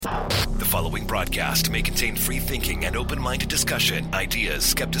broadcast may contain free thinking and open-minded discussion, ideas,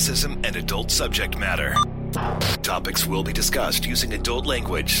 skepticism, and adult subject matter. Topics will be discussed using adult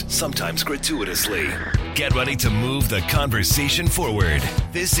language, sometimes gratuitously. Get ready to move the conversation forward.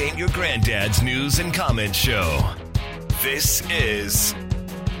 This ain't your granddad's news and comment show. This is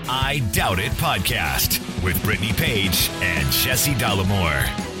I Doubt It Podcast with Brittany Page and Jesse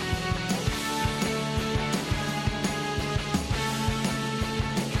Dollamore.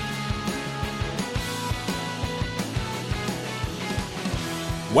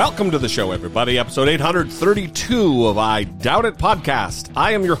 Welcome to the show, everybody. Episode 832 of I Doubt It Podcast.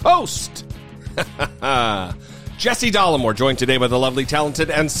 I am your host, Jesse Dollamore, joined today by the lovely, talented,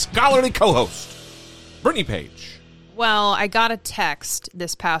 and scholarly co-host, Brittany Page. Well, I got a text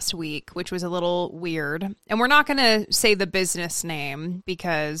this past week, which was a little weird. And we're not going to say the business name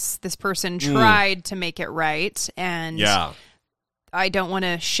because this person tried to make it right. And I don't want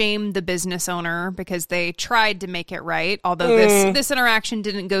to shame the business owner because they tried to make it right, although this interaction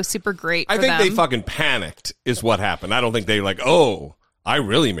didn't go super great for them. I think they fucking panicked is what happened. I don't think they like, oh, I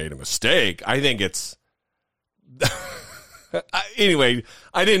really made a mistake. I think it's... Anyway,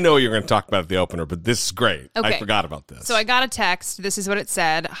 I didn't know you were going to talk about the opener, but this is great. Okay. I forgot about this. So I got a text. This is what it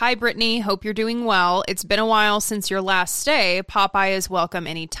said. Hi, Brittany. Hope you're doing well. It's been a while since your last stay. Popeye is welcome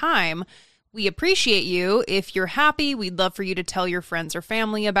anytime. We appreciate you. If you're happy, we'd love for you to tell your friends or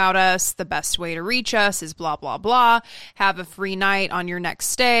family about us. The best way to reach us is blah, blah, blah. Have a free night on your next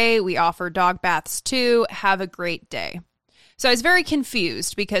stay. We offer dog baths too. Have a great day. So I was very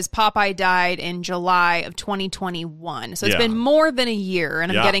confused because Popeye died in July of 2021. So it's been more than a year,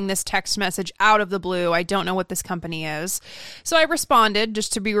 and I'm getting this text message out of the blue. I don't know what this company is. So I responded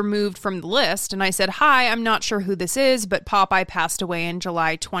just to be removed from the list, and I said, hi, I'm not sure who this is, but Popeye passed away in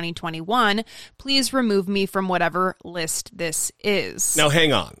July 2021. Please remove me from whatever list this is. Now,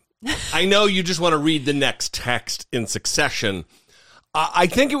 hang on. I know you just want to read the next text in succession. I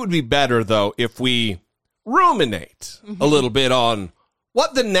think it would be better, though, if we ruminate a little bit on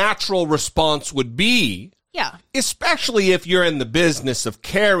what the natural response would be. Yeah. Especially if you're in the business of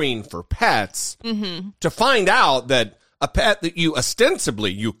caring for pets, to find out that a pet that you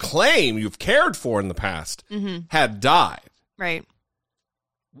ostensibly, you claim you've cared for in the past, had died. Right.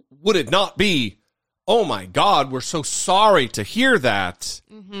 Would it not be, oh my God, we're so sorry to hear that.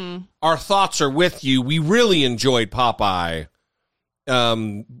 Our thoughts are with you. We really enjoyed Popeye.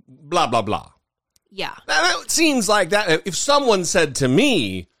 Blah, blah, blah. Yeah. Now, it seems like that. If someone said to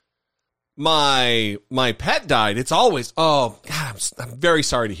me, my pet died, it's always, oh, God, I'm very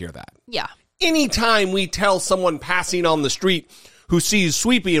sorry to hear that. Yeah. Anytime we tell someone passing on the street who sees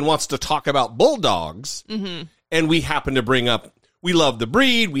Sweepy and wants to talk about bulldogs, and we happen to bring up, we love the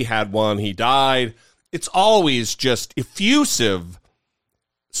breed, we had one, he died, it's always just effusive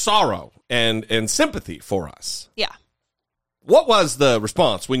sorrow and sympathy for us. Yeah. What was the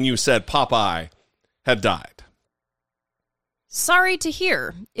response when you said Popeye had died? Sorry to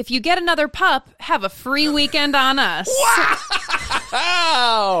hear. If you get another pup, have a free weekend on us.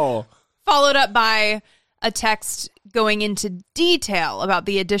 Wow! Followed up by a text going into detail about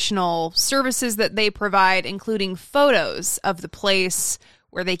the additional services that they provide, including photos of the place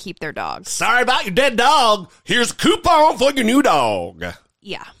where they keep their dogs. Sorry about your dead dog. Here's a coupon for your new dog.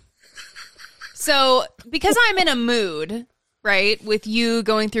 Yeah. So, because I'm in a mood, right, with you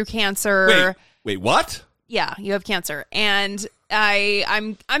going through cancer... Wait, what? Yeah, you have cancer. And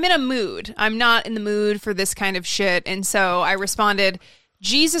I'm in a mood. I'm not in the mood for this kind of shit. And so I responded,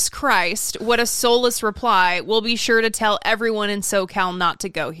 Jesus Christ, what a soulless reply. We'll be sure to tell everyone in SoCal not to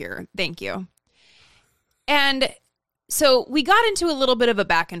go here. Thank you. And so we got into a little bit of a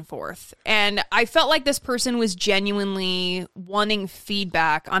back and forth. And I felt like this person was genuinely wanting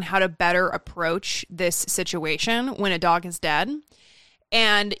feedback on how to better approach this situation when a dog is dead.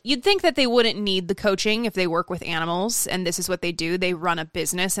 And you'd think that they wouldn't need the coaching if they work with animals, and this is what they do. They run a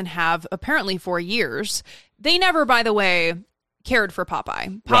business and have apparently for years. They never, by the way, cared for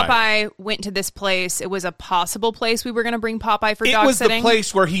Popeye. Popeye went to this place. It was a possible place we were going to bring Popeye for dog sitting. It was the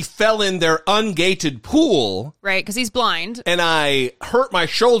place where he fell in their ungated pool. Right, because he's blind. And I hurt my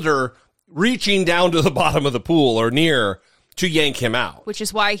shoulder reaching down to the bottom of the pool or near to yank him out. Which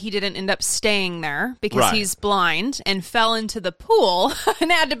is why he didn't end up staying there, because he's blind and fell into the pool and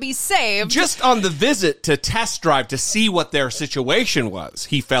had to be saved. Just on the visit to test drive to see what their situation was,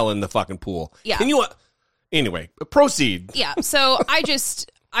 he fell in the fucking pool. Yeah. Anyway, proceed. Yeah, so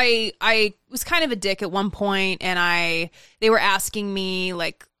I was kind of a dick at one point, and they were asking me,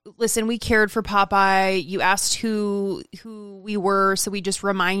 like, listen, we cared for Popeye. You asked who we were, so we just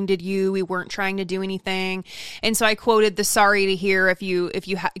reminded you. We weren't trying to do anything. And so I quoted the sorry to hear if you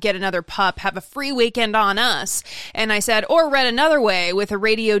get another pup, have a free weekend on us. And I said, or read another way with a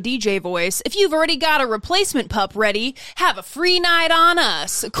radio DJ voice, if you've already got a replacement pup ready, have a free night on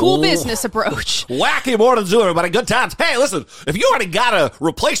us. Cool business approach. Wacky morning zoo, everybody. Good times. Hey, listen, if you already got a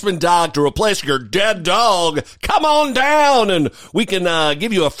replacement dog to replace your dead dog, come on down and we can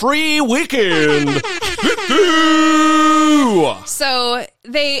give you a free weekend. So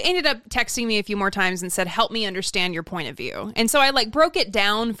they ended up texting me a few more times and said, help me understand your point of view. And so I broke it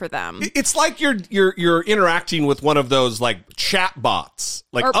down for them. It's like you're interacting with one of those chat bots.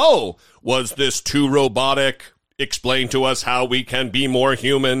 Was this too robotic? Explain to us how we can be more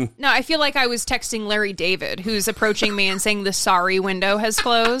human. No, I feel like I was texting Larry David, who's approaching me and saying the sorry window has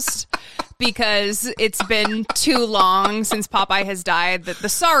closed because it's been too long since Popeye has died that the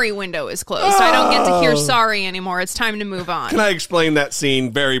sorry window is closed. So I don't get to hear sorry anymore. It's time to move on. Can I explain that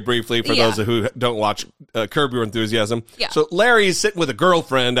scene very briefly for those who don't watch Curb Your Enthusiasm? Yeah. So Larry's sitting with a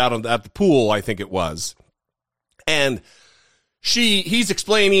girlfriend out at the pool, I think it was. And he's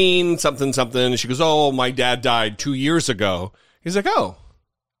explaining something. And she goes, oh, my dad died 2 years ago. He's like, oh.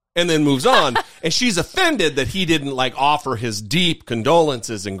 And then moves on. And she's offended that he didn't offer his deep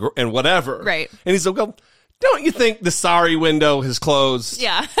condolences and whatever. Right. And he's like, well, don't you think the sorry window has closed?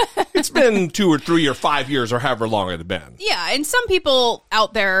 Yeah. It's been 2 or 3 or 5 years or however long it had been. Yeah. And some people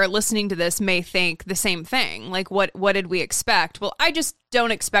out there listening to this may think the same thing. What did we expect? Well, I just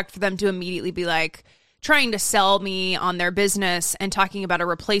don't expect for them to immediately be trying to sell me on their business and talking about a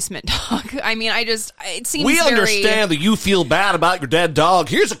replacement dog. I mean, it seems We understand that you feel bad about your dead dog.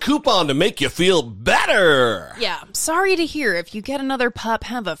 Here's a coupon to make you feel better. Yeah. Sorry to hear. If you get another pup,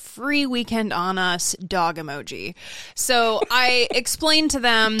 have a free weekend on us, dog emoji. So I explained to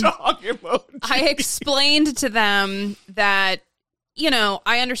them. Dog emoji. I explained to them that,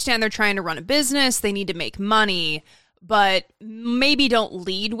 I understand they're trying to run a business. They need to make money. But maybe don't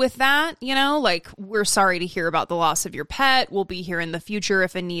lead with that, we're sorry to hear about the loss of your pet. We'll be here in the future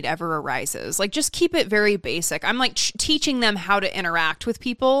if a need ever arises. Just keep it very basic. I'm teaching them how to interact with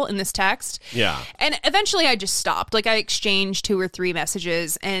people in this text. Yeah. And eventually I just stopped. I exchanged 2 or 3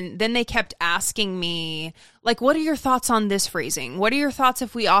 messages and then they kept asking me, what are your thoughts on this phrasing? What are your thoughts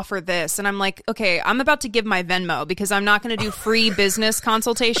if we offer this? And I'm like, okay, I'm about to give my Venmo because I'm not going to do free business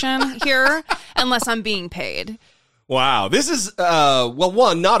consultation here unless I'm being paid. Wow. This is,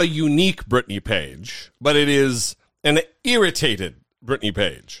 one, not a unique Brittany Page, but it is an irritated Brittany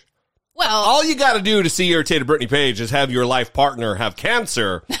Page. Well, all you got to do to see irritated Brittany Page is have your life partner have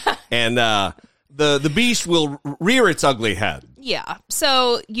cancer, and the beast will rear its ugly head. Yeah.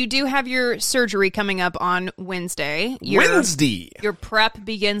 So you do have your surgery coming up on Wednesday. Your prep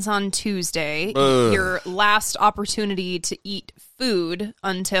begins on Tuesday. Your last opportunity to eat food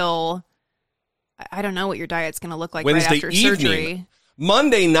until... I don't know what your diet's going to look like Wednesday right after evening. surgery.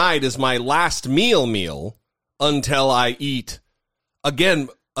 Monday night is my last meal until I eat, again,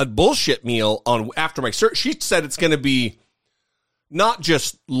 a bullshit meal after my surgery. She said it's going to be not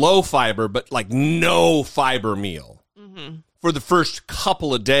just low fiber, but no fiber meal for the first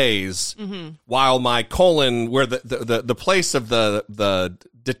couple of days while my colon, where the place of the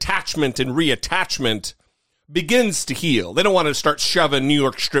detachment and reattachment begins to heal. They don't want to start shoving New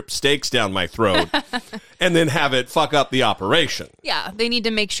York strip steaks down my throat and then have it fuck up the operation. Yeah, they need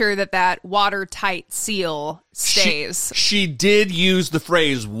to make sure that watertight seal stays. She did use the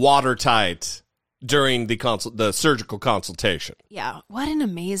phrase watertight during the surgical consultation. Yeah, what an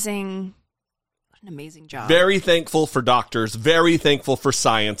amazing job. Very thankful for doctors, very thankful for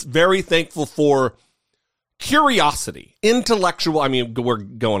science, very thankful for curiosity, intellectual. I mean, we're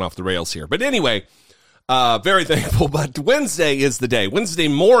going off the rails here. But anyway, very thankful, but Wednesday is the day. Wednesday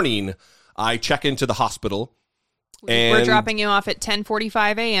morning, I check into the hospital. And we're dropping you off at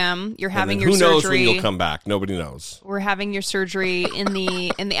 10:45 a.m. You're having your surgery. Who knows when you'll come back? Nobody knows. We're having your surgery in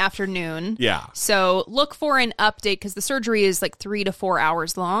the afternoon. Yeah. So look for an update because the surgery is 3 to 4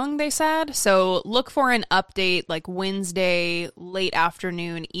 hours long, they said. So look for an update Wednesday, late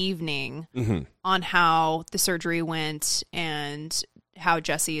afternoon, evening on how the surgery went and how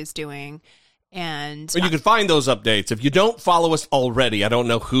Jesse is doing. And you can find those updates. If you don't follow us already, I don't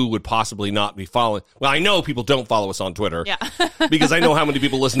know who would possibly not be following. Well, I know people don't follow us on Twitter. Yeah. Because I know how many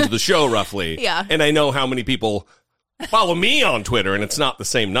people listen to the show roughly. Yeah. And I know how many people follow me on Twitter, and it's not the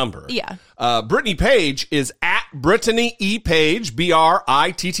same number. Yeah. Brittany Page is at Brittany E. Page,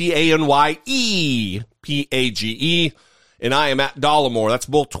 BrittanyePage. And I am at Dollamore. That's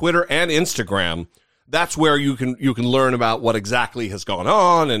both Twitter and Instagram. that's where you can learn about what exactly has gone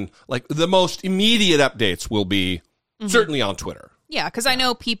on, and like the most immediate updates will be certainly on Twitter. Yeah, because I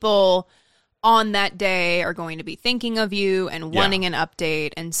know people on that day are going to be thinking of you and wanting an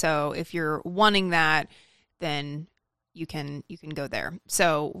update, and so if you're wanting that, then you can go there.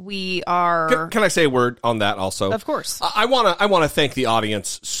 So we are. Can I say a word on that also? Of course. I want to thank the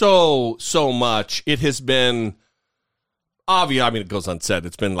audience so much. It has been obvious. I mean, it goes unsaid.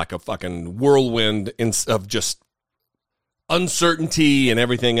 It's been like a fucking whirlwind of just uncertainty and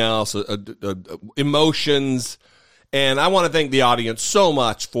everything else, emotions. And I want to thank the audience so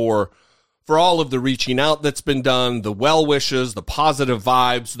much for all of the reaching out that's been done, the well wishes, the positive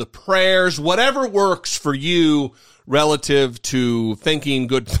vibes, the prayers, whatever works for you relative to thinking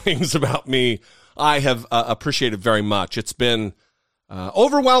good things about me. I have appreciated very much. It's been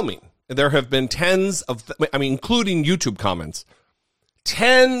overwhelming. There have been including YouTube comments,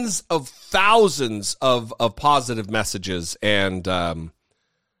 tens of thousands of positive messages, and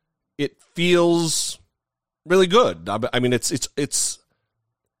it feels really good. I mean, it's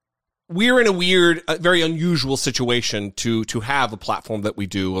we're in a weird, very unusual situation to have a platform that we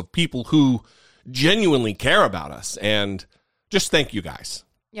do of people who genuinely care about us, and just thank you guys.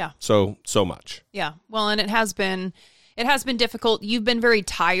 Yeah. So much. Yeah. Well, and it has been difficult. You've been very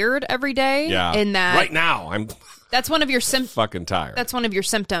tired every day. Yeah. In that right now that's one of your fucking tired. That's one of your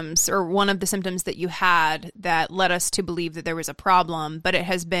symptoms, or one of the symptoms that you had that led us to believe that there was a problem, but it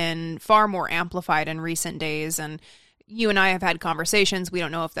has been far more amplified in recent days. And you and I have had conversations. We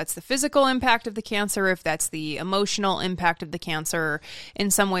don't know if that's the physical impact of the cancer, if that's the emotional impact of the cancer. In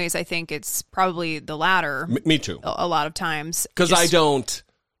some ways, I think it's probably the latter. Me too. A lot of times. Because I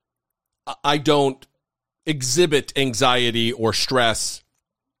don't exhibit anxiety or stress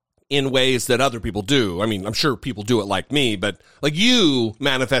in ways that other people do. I mean, I'm sure people do it like me, but like you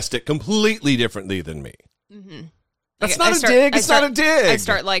manifest it completely differently than me. Mm-hmm. That's not a dig. It's not a dig. I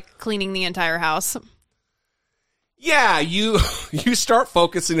start like cleaning the entire house. Yeah, you start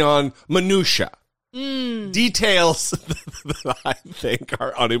focusing on minutia, details that I think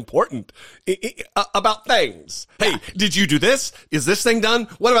are unimportant about things. Hey, did you do this? Is this thing done?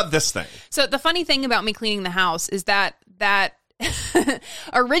 What about this thing? So the funny thing about me cleaning the house is that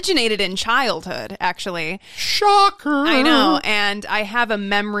originated in childhood, actually. Shocker. I know. And I have a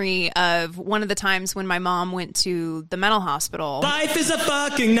memory of one of the times when my mom went to the mental hospital. Life is a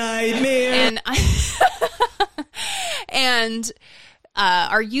fucking nightmare. And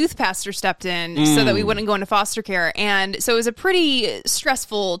our youth pastor stepped in so that we wouldn't go into foster care. And so it was a pretty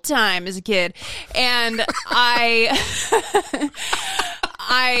stressful time as a kid. And I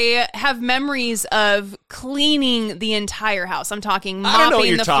have memories of cleaning the entire house. I'm talking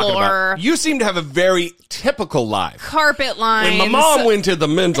mopping the floor. You seem to have a very typical life. Carpet lines. When my mom went to the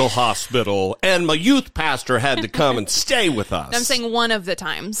mental hospital and my youth pastor had to come and stay with us. I'm saying one of the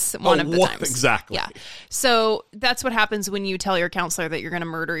times. One of the times. Exactly. Yeah. So that's what happens when you tell your counselor that you're going to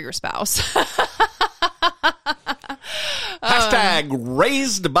murder your spouse. Hashtag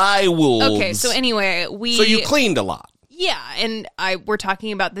raised by wolves. Okay, so anyway, So you cleaned a lot. Yeah, and we're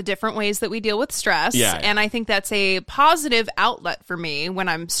talking about the different ways that we deal with stress. Yeah. And I think that's a positive outlet for me when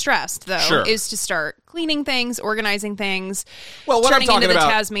I'm stressed, though, is to start cleaning things, organizing things, well, what turning I'm talking into the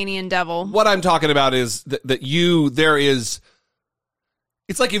about, Tasmanian devil. What I'm talking about is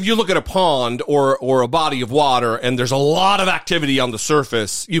it's like if you look at a pond or a body of water and there's a lot of activity on the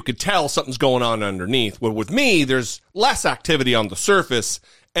surface, you could tell something's going on underneath. Well, with me, there's less activity on the surface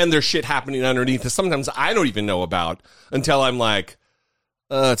and there's shit happening underneath that sometimes I don't even know about until I'm like,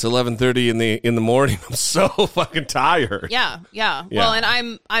 it's 11:30 in the morning. I'm so fucking tired. Yeah. Well,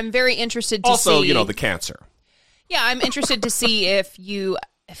 and I'm very interested to see. Also, the cancer. Yeah, I'm interested to see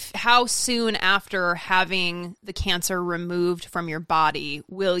how soon after having the cancer removed from your body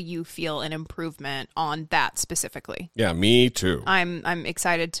will you feel an improvement on that specifically. Yeah, me too. I'm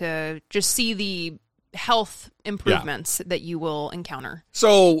excited to just see the health improvements that you will encounter.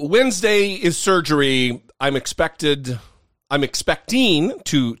 So Wednesday is surgery. I'm expecting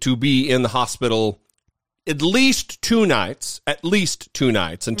to be in the hospital at least two nights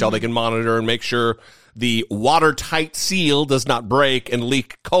until they can monitor and make sure the watertight seal does not break and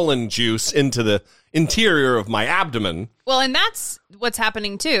leak colon juice into the interior of my abdomen. Well, and that's what's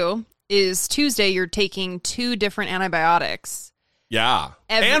happening too, is Tuesday you're taking 2 different antibiotics. Yeah.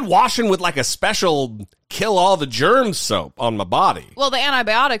 And washing with like a special kill all the germs soap on my body. Well, the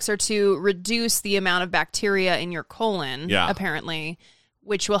antibiotics are to reduce the amount of bacteria in your colon, apparently,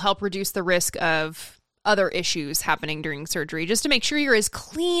 which will help reduce the risk of other issues happening during surgery, just to make sure you're as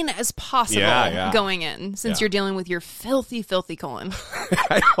clean as possible going in, since you're dealing with your filthy, filthy colon.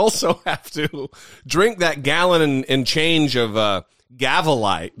 I also have to drink that gallon and change of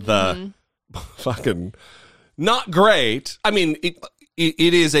Gaviolite, the fucking not great. I mean,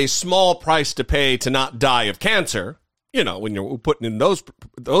 it is a small price to pay to not die of cancer, when you're putting in those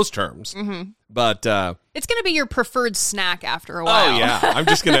terms. Mm-hmm. But it's going to be your preferred snack after a while. Oh, yeah. I'm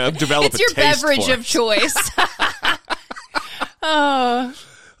just going to develop it's your beverage of choice.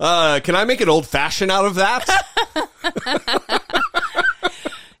 Can I make an old-fashioned out of that?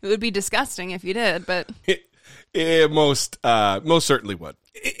 It would be disgusting if you did, but... It most certainly would.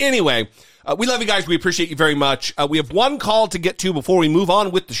 Anyway, we love you guys. We appreciate you very much. We have one call to get to before we move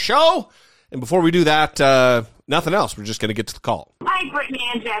on with the show. And before we do that, nothing else. We're just going to get to the call. Hi, Brittany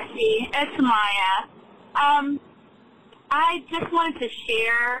and Jesse. It's Maya. I just wanted to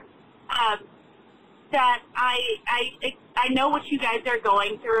share that I know what you guys are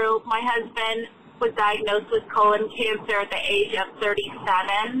going through. My husband was diagnosed with colon cancer at the age of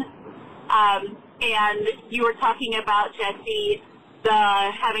 37. And you were talking about, Jesse,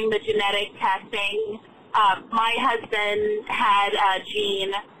 having the genetic testing. My husband had a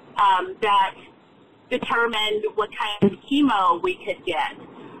gene that determined what kind of chemo we could get.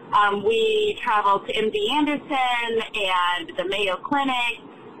 We traveled to MD Anderson and the Mayo Clinic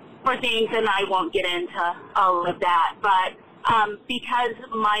for things, and I won't get into all of that. But because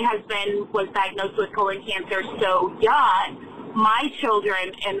my husband was diagnosed with colon cancer so young, my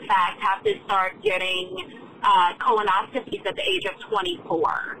children, in fact, have to start getting colonoscopies at the age of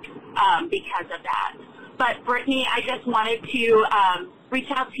 24 because of that. But, Brittany, I just wanted to reach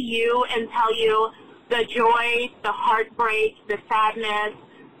out to you and tell you the joy, the heartbreak, the sadness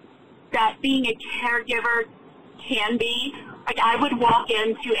that being a caregiver can be. Like, I would walk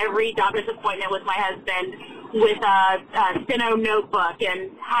into every doctor's appointment with my husband with a steno notebook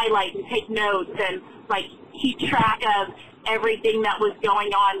and highlight and take notes and, keep track of everything that was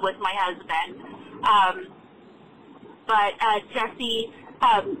going on with my husband. But Jesse,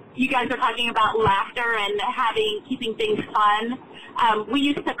 you guys are talking about laughter and keeping things fun. We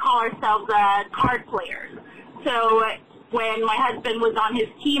used to call ourselves card players. So when my husband was on his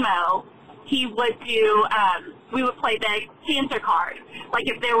chemo, he would do, we would play the cancer card. Like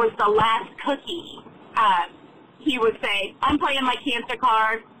if there was the last cookie, he would say, I'm playing my cancer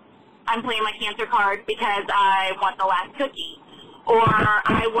card. I'm playing my cancer card because I want the last cookie. Or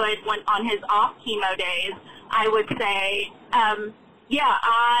I would, when on his off chemo days, I would say,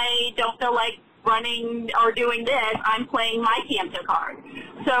 I don't feel like running or doing this. I'm playing my cancer card.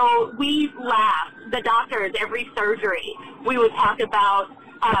 So we laughed. The doctors, every surgery, we would talk about,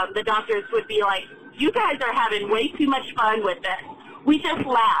 the doctors would be like, you guys are having way too much fun with this. We just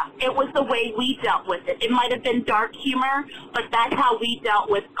laughed. It was the way we dealt with it. It might have been dark humor, but that's how we dealt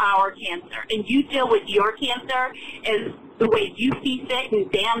with our cancer. And you deal with your cancer is the way you see fit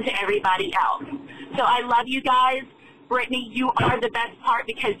and damn to everybody else. So I love you guys. Brittany, you are the best part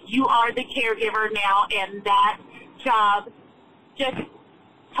because you are the caregiver now, and that job, just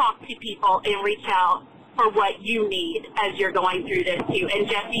talk to people and reach out for what you need as you're going through this too. And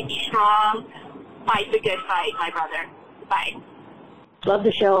Jesse, be strong. Fight the good fight, my brother. Bye. Love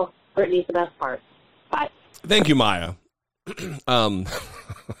the show. Brittany's the best part. Bye. Thank you, Maya. I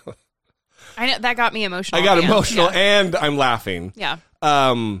know that got me emotional. I got emotional, and I'm laughing. Yeah.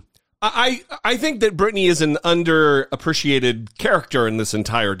 I think that Brittany is an underappreciated character in this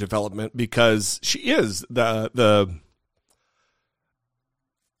entire development because she is the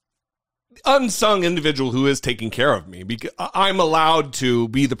unsung individual who is taking care of me. Because I'm allowed to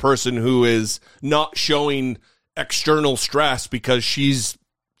be the person who is not showing external stress because she's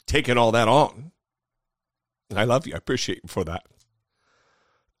taken all that on. I love you. I appreciate you for that.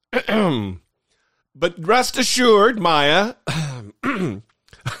 But rest assured, Maya,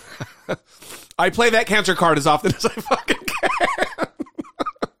 I play that cancer card as often as I fucking can.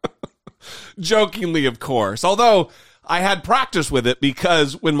 Jokingly, of course. Although I had practice with it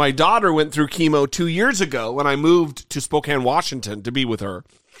because when my daughter went through chemo 2 years ago, when I moved to Spokane, Washington to be with her,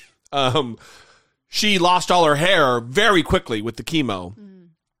 she lost all her hair very quickly with the chemo.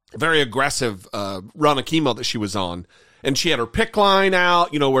 Very aggressive run of chemo that she was on. And she had her PICC line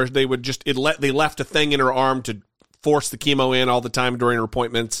out, where they would they left a thing in her arm to force the chemo in all the time during her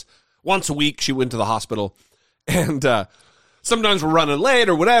appointments. Once a week, she went to the hospital. And sometimes we're running late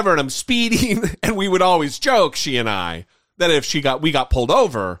or whatever, and I'm speeding. And we would always joke, she and I, that if we got pulled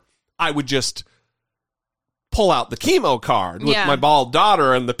over, I would just pull out the chemo card with my bald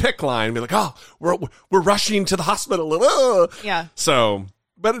daughter and the PICC line and be like, oh, we're rushing to the hospital. Yeah. So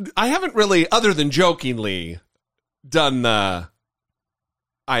But I haven't really, other than jokingly, done the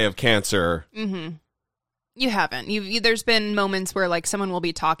I have cancer. Mm-hmm. You haven't. There's been moments where like someone will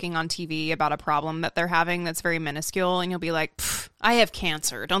be talking on TV about a problem that they're having that's very minuscule, and you'll be like, I have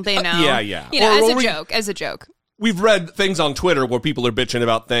cancer. Don't they know? Yeah. You know, as a joke. We've read things on Twitter where people are bitching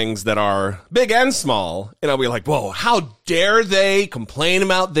about things that are big and small, and I'll be like, whoa, how dare they complain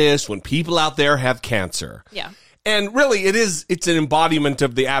about this when people out there have cancer? Yeah. And really, it's an embodiment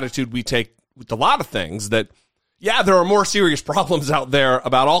of the attitude we take with a lot of things that, yeah, there are more serious problems out there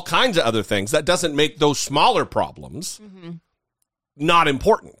about all kinds of other things. That doesn't make those smaller problems not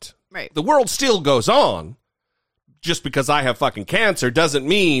important. Right. The world still goes on. Just because I have fucking cancer doesn't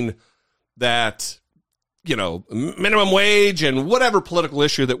mean that, you know, minimum wage and whatever political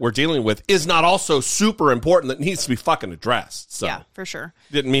issue that we're dealing with is not also super important that needs to be fucking addressed. So, yeah, for sure.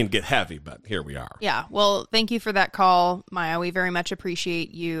 Didn't mean to get heavy, but here we are. Yeah. Well, thank you for that call, Maya. We very much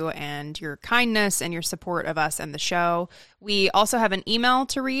appreciate you and your kindness and your support of us and the show. We also have an email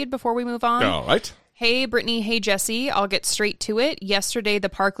to read before we move on. All right. Hey, Brittany. Hey, Jesse. I'll get straight to it. Yesterday, the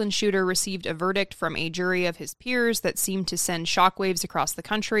Parkland shooter received a verdict from a jury of his peers that seemed to send shockwaves across the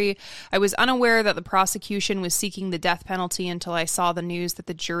country. I was unaware that the prosecution was seeking the death penalty until I saw the news that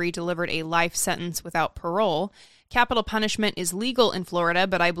the jury delivered a life sentence without parole. Capital punishment is legal in Florida,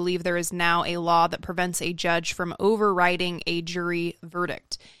 but I believe there is now a law that prevents a judge from overriding a jury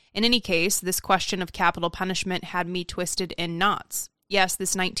verdict. In any case, this question of capital punishment had me twisted in knots. Yes,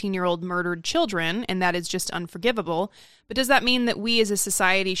 this 19-year-old murdered children, and that is just unforgivable. But does that mean that we as a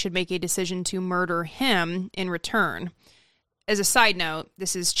society should make a decision to murder him in return? As a side note,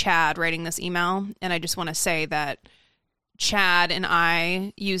 this is Chad writing this email, and I just want to say that Chad and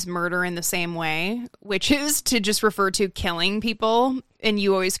I use murder in the same way, which is to just refer to killing people, and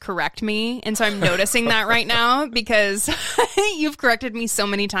you always correct me. And so I'm noticing that right now because you've corrected me so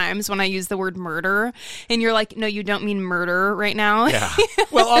many times when I use the word murder, and you're like, no, you don't mean murder right now. Yeah.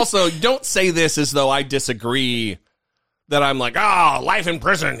 Well, also, don't say this as though I disagree that I'm like, life in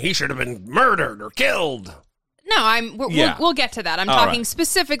prison. He should have been murdered or killed. No, we'll get to that. I'm talking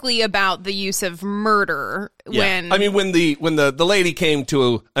specifically about the use of murder when... I mean, when the lady came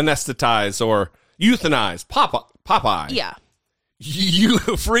to anesthetize or euthanize Popeye. Yeah. You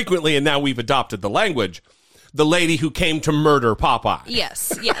frequently, and now we've adopted the language, the lady who came to murder Popeye.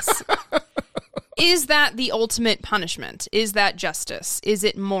 Yes. Is that the ultimate punishment? Is that justice? Is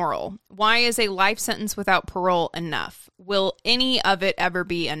it moral? Why is a life sentence without parole enough? Will any of it ever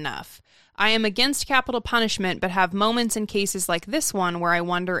be enough? I am against capital punishment, but have moments in cases like this one where I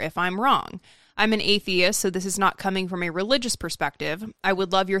wonder if I'm wrong. I'm an atheist, so this is not coming from a religious perspective. I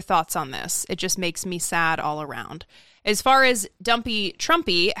would love your thoughts on this. It just makes me sad all around. As far as Dumpy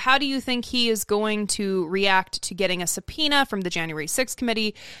Trumpy, how do you think he is going to react to getting a subpoena from the January 6th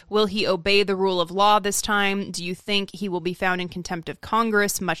committee? Will he obey the rule of law this time? Do you think he will be found in contempt of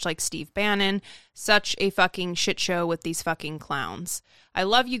Congress, much like Steve Bannon? Such a fucking shit show with these fucking clowns. I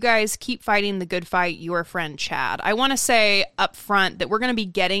love you guys. Keep fighting the good fight. Your friend, Chad. I want to say up front that we're going to be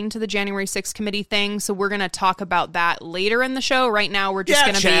getting to the January 6th committee thing, so we're going to talk about that later in the show. Right now, we're just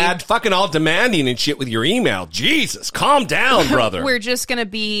going to be... Yeah, Chad, fucking all demanding and shit with your email. Jesus, calm down, brother. We're just going to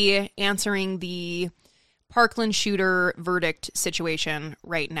be answering the Parkland shooter verdict situation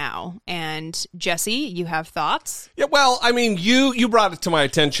right now. And Jesse, you have thoughts? Yeah, well, I mean, you brought it to my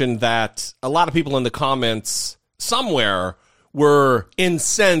attention that a lot of people in the comments somewhere were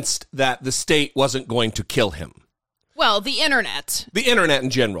incensed that the state wasn't going to kill him. Well, the internet. The internet in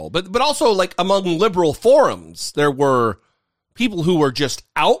general. But also, like, among liberal forums, there were people who were just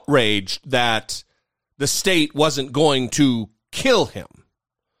outraged that the state wasn't going to kill him.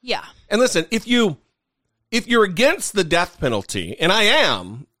 Yeah. And listen, if you're against the death penalty, and I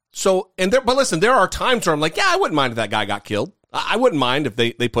am, but listen, there are times where I'm like, yeah, I wouldn't mind if that guy got killed. I wouldn't mind if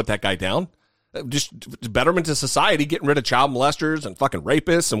they put that guy down. Just betterment to society, getting rid of child molesters and fucking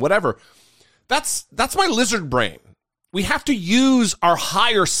rapists and whatever. That's my lizard brain. We have to use our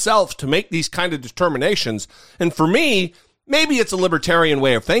higher self to make these kind of determinations. And for me, maybe it's a libertarian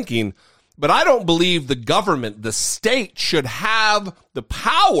way of thinking, but I don't believe the government, the state, should have the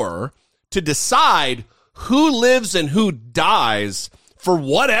power to decide who lives and who dies for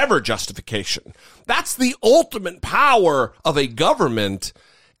whatever justification. That's the ultimate power of a government.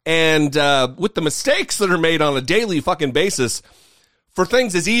 And with the mistakes that are made on a daily fucking basis for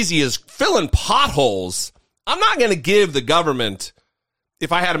things as easy as filling potholes, I'm not going to give the government,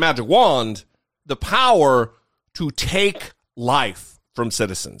 if I had a magic wand, the power to take life from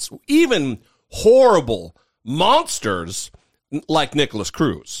citizens, even horrible monsters like Nicholas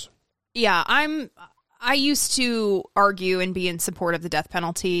Cruz. Yeah, I'm I used to argue and be in support of the death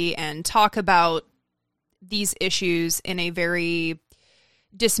penalty and talk about these issues in a very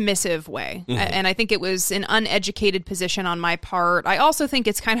dismissive way. And I think it was an uneducated position on my part. I also think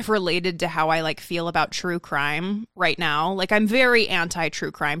it's kind of related to how I feel about true crime right now. I'm very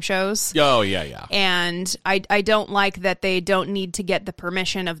anti-true crime shows. Oh, yeah. And I don't like that they don't need to get the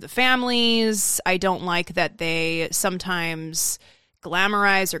permission of the families. I don't like that they sometimes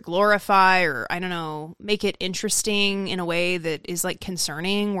glamorize or glorify or, I don't know, make it interesting in a way that is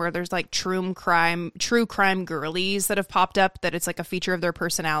concerning, where there's true crime girlies that have popped up that it's a feature of their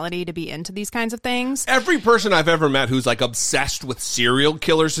personality to be into these kinds of things. Every person I've ever met who's obsessed with serial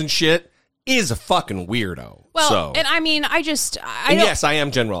killers and shit is a fucking weirdo. Well, and I mean, yes, I am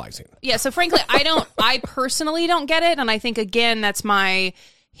generalizing. Yeah, so frankly, I personally don't get it. And I think, again, that's my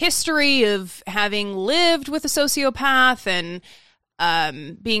history of having lived with a sociopath and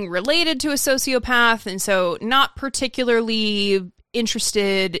being related to a sociopath, and so not particularly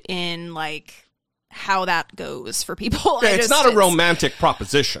interested in how that goes for people. Yeah, it's not a romantic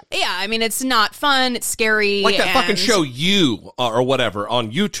proposition. Yeah, I mean, it's not fun. It's scary. Like that fucking show You or whatever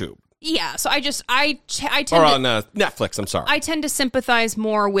on YouTube. Yeah, so I tend or on Netflix. I'm sorry. I tend to sympathize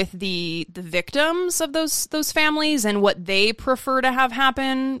more with the victims of those families and what they prefer to have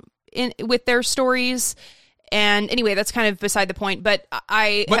happen with their stories. And anyway, that's kind of beside the point. But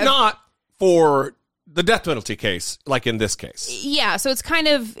not for the death penalty case, like in this case. Yeah, so it's kind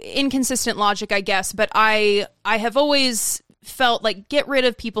of inconsistent logic, I guess. But I have always felt get rid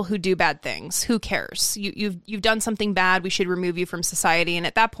of people who do bad things. Who cares? You've done something bad. We should remove you from society. And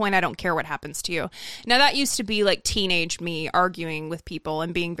at that point, I don't care what happens to you. Now, that used to be teenage me arguing with people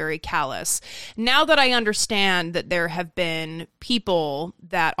and being very callous. Now that I understand that there have been people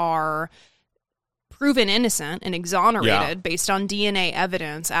that are proven innocent and exonerated based on DNA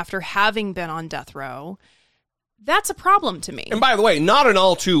evidence after having been on death row, that's a problem to me. And by the way, not an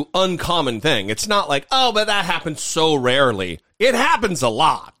all too uncommon thing. It's not but that happens so rarely. It happens a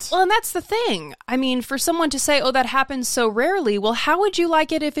lot. Well, and that's the thing. I mean, for someone to say, that happens so rarely, well, how would you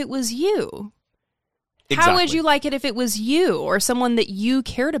like it if it was you? Exactly. How would you like it if it was you or someone that you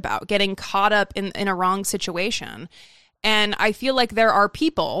cared about getting caught up in a wrong situation? And I feel like there are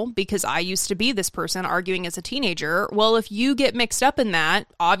people, because I used to be this person arguing as a teenager, well, if you get mixed up in that,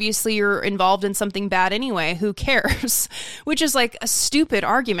 obviously you're involved in something bad anyway, who cares? Which is a stupid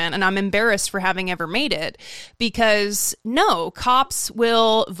argument, and I'm embarrassed for having ever made it, because no, cops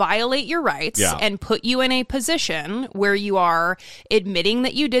will violate your rights and put you in a position where you are admitting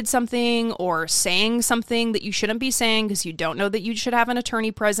that you did something or saying something that you shouldn't be saying because you don't know that you should have an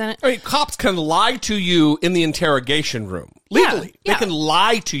attorney present. I mean, cops can lie to you in the interrogation room. Legally, they can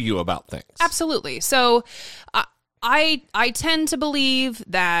lie to you about things. Absolutely. So I tend to believe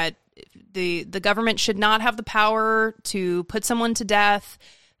that the government should not have the power to put someone to death,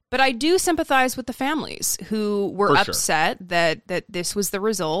 but I do sympathize with the families who were upset that this was the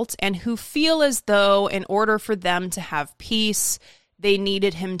result and who feel as though in order for them to have peace, they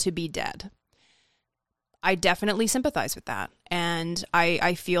needed him to be dead. I definitely sympathize with that. And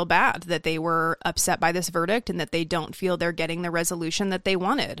I feel bad that they were upset by this verdict and that they don't feel they're getting the resolution that they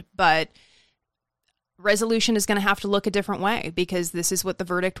wanted. But resolution is going to have to look a different way because this is what the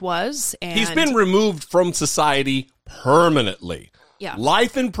verdict was. And he's been removed from society permanently. Yeah.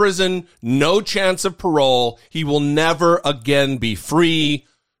 Life in prison, no chance of parole. He will never again be free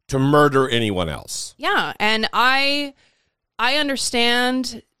to murder anyone else. Yeah. And I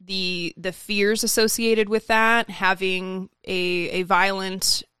understand the fears associated with that, having a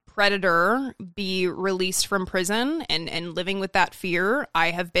violent predator be released from prison and living with that fear.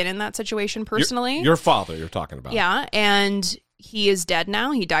 I have been in that situation personally. Your father you're talking about. Yeah, and he is dead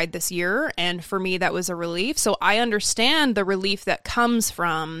now. He died this year, and for me that was a relief. So I understand the relief that comes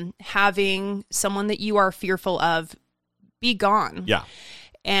from having someone that you are fearful of be gone. Yeah.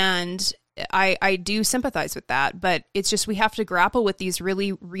 And I do sympathize with that, but it's just we have to grapple with these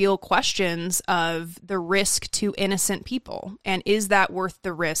really real questions of the risk to innocent people. And is that worth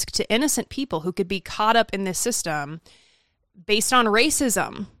the risk to innocent people who could be caught up in this system based on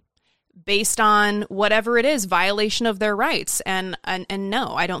racism, based on whatever it is, violation of their rights? And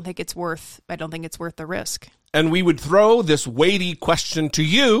no, I don't think it's worth the risk. And we would throw this weighty question to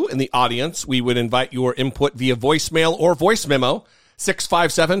you in the audience. We would invite your input via voicemail or voice memo.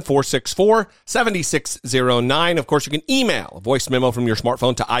 657-464-7609. Of course, you can email a voice memo from your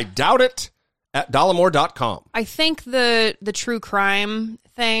smartphone to idoubtit@dollamore.com. I think the true crime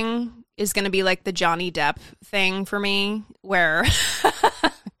thing is going to be like the Johnny Depp thing for me, where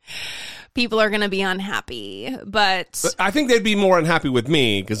people are going to be unhappy. But I think they'd be more unhappy with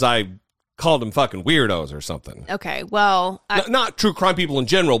me because I called them fucking weirdos or something. Okay, well... Not true crime people in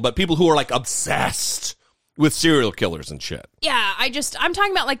general, but people who are, like, obsessed with serial killers and shit. Yeah, I'm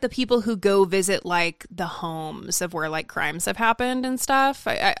talking about, like, the people who go visit, like, the homes of where, like, crimes have happened and stuff.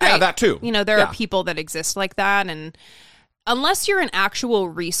 That too. You know, there are people that exist like that, and unless you're an actual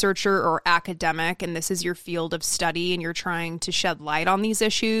researcher or academic and this is your field of study and you're trying to shed light on these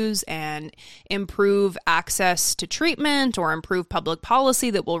issues and improve access to treatment or improve public policy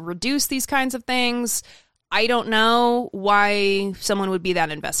that will reduce these kinds of things, I don't know why someone would be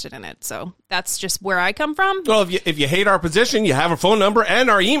that invested in it. So that's just where I come from. Well, if you hate our position, you have our phone number and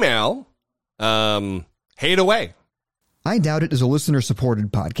our email. Hate away. I Doubt It is a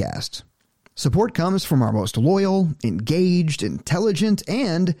listener-supported podcast. Support comes from our most loyal, engaged, intelligent,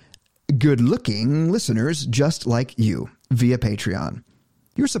 and good-looking listeners just like you via Patreon.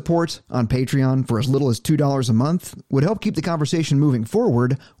 Your support on Patreon for as little as $2 a month would help keep the conversation moving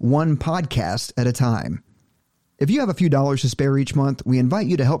forward one podcast at a time. If you have a few dollars to spare each month, we invite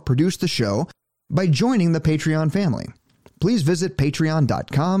you to help produce the show by joining the Patreon family. Please visit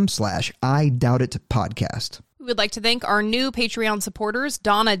patreon.com/IDoubtItPodcast. We would like to thank our new Patreon supporters,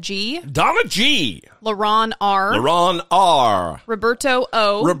 Donna G. Lauron R. Roberto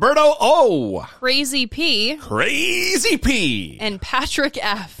O. Crazy P. And Patrick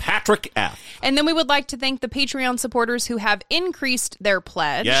F. And then we would like to thank the Patreon supporters who have increased their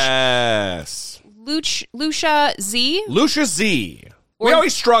pledge. Yes. Lucia Z. We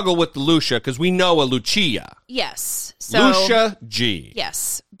always struggle with the Lucia because we know a Lucia. Yes. So, Lucia G.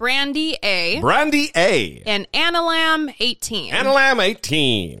 Yes. Brandy A. And Analam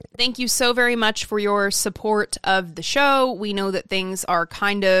 18. Thank you so very much for your support of the show. We know that things are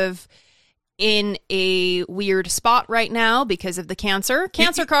kind of in a weird spot right now because of the cancer.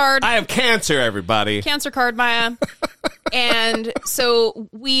 Cancer card. I have cancer, everybody. Cancer card, Maya. And so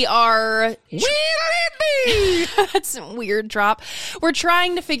we are... That's a weird drop. We're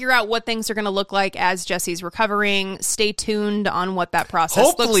trying to figure out what things are going to look like as Jesse's recovering. Stay tuned on what that process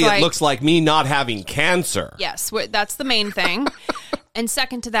looks like. Hopefully it looks like me not having cancer. Yes, that's the main thing. And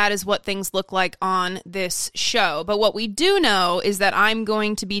second to that is what things look like on this show. But what we do know is that I'm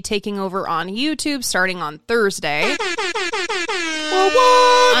going to be taking over on YouTube starting on Thursday.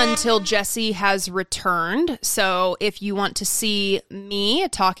 Until Jesse has returned. So if you want to see me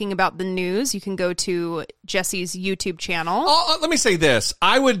talking about the news, you can go to Jesse's YouTube channel. Let me say this.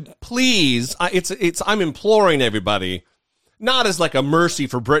 I would please, I'm imploring everybody, not as like a mercy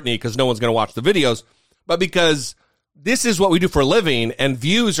for Brittany because no one's going to watch the videos, but because this is what we do for a living and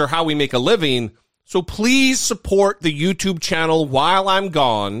views are how we make a living. So please support the YouTube channel while I'm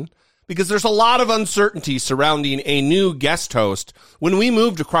gone, because there's a lot of uncertainty surrounding a new guest host. When we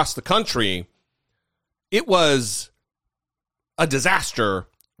moved across the country, it was a disaster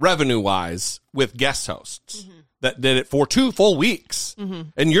revenue-wise with guest hosts that did it for 2 full weeks.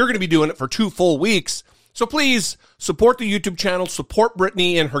 And you're going to be doing it for 2 full weeks. So please support the YouTube channel, support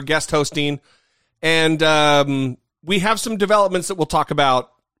Brittany and her guest hosting. And we have some developments that we'll talk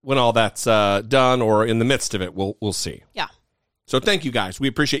about when all that's done or in the midst of it. We'll see. Yeah. So thank you guys. We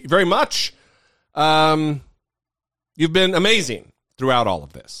appreciate you very much. You've been amazing throughout all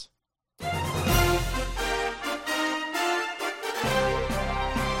of this.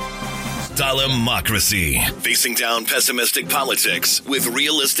 Stalemocracy. Facing down pessimistic politics with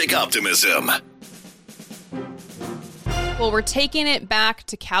realistic optimism. Well, we're taking it back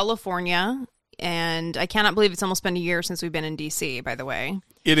to California. And I cannot believe it's almost been a year since we've been in D.C., by the way.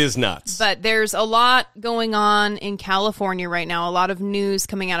 It is nuts. But there's a lot going on in California right now, a lot of news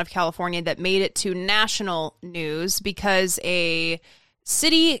coming out of California that made it to national news because a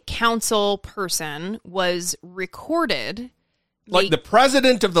city council person was recorded. Like the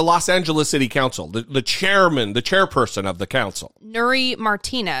president of the Los Angeles City Council, the chairperson of the council. Nuri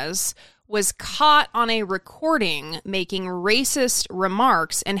Martinez was caught on a recording making racist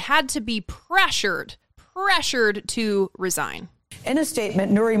remarks and had to be pressured to resign. In a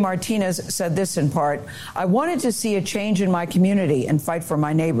statement, Nuri Martinez said this in part: "I wanted to see a change in my community and fight for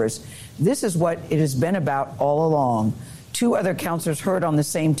my neighbors. This is what it has been about all along." 2 other counselors heard on the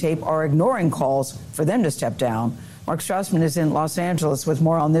same tape are ignoring calls for them to step down. Mark Strassman is in Los Angeles with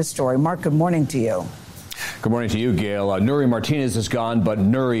more on this story. Mark, good morning to you. Good morning to you, Gail. Nuri Martinez is gone, but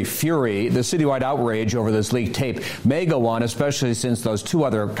Nuri fury. The citywide outrage over this leaked tape may go on, especially since those 2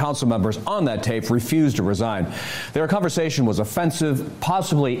 other council members on that tape refused to resign. Their conversation was offensive,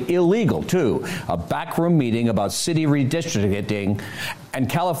 possibly illegal, too. A backroom meeting about city redistricting, and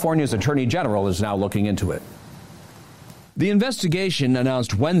California's Attorney General is now looking into it. The investigation,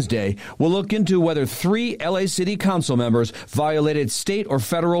 announced Wednesday, will look into whether 3 LA City Council members violated state or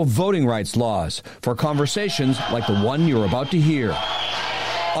federal voting rights laws for conversations like the one you're about to hear.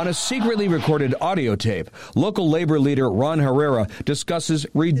 On a secretly recorded audio tape, local labor leader Ron Herrera discusses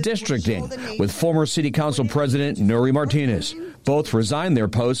redistricting with former City Council President Nuri Martinez. Both resigned their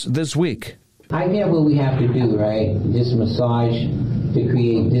posts this week. I get what we have to do, right? Just massage to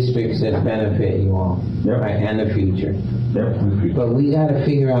create districts that benefit you all, right, and the future. But we got to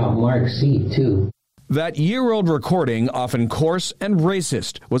figure out Mark's seat, too. That year-old recording, often coarse and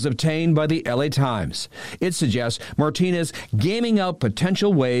racist, was obtained by the LA Times. It suggests Martinez gaming out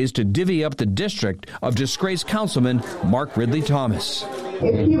potential ways to divvy up the district of disgraced councilman Mark Ridley Thomas.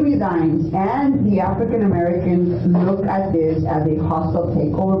 If he resigns and the African Americans look at this as a hostile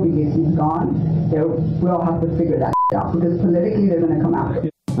takeover because he's gone, we'll have to figure that out because politically they're going to come after.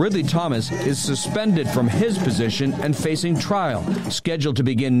 Ridley Thomas is suspended from his position and facing trial, scheduled to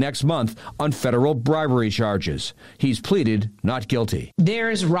begin next month on federal bribery charges. He's pleaded not guilty.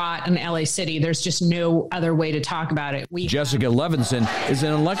 There's rot in LA City. There's just no other way to talk about it. Jessica Levinson is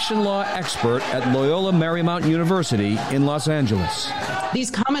an election law expert at Loyola Marymount University in Los Angeles.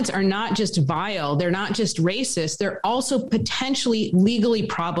 These comments are not just vile. They're not just racist. They're also potentially legally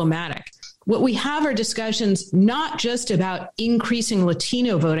problematic. What we have are discussions not just about increasing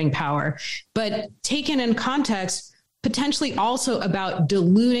Latino voting power, but taken in context, potentially also about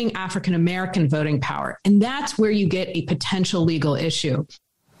diluting African American voting power. And that's where you get a potential legal issue.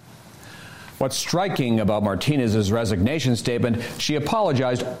 What's striking about Martinez's resignation statement, she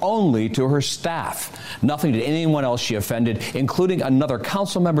apologized only to her staff. Nothing to anyone else she offended, including another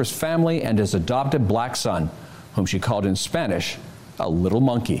council member's family and his adopted black son, whom she called in Spanish a little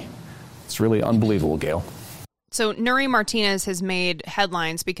monkey. It's really unbelievable, Gail. So Nuri Martinez has made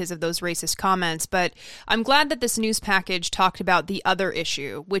headlines because of those racist comments, but I'm glad that this news package talked about the other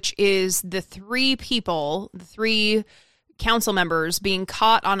issue, which is the 3 council members being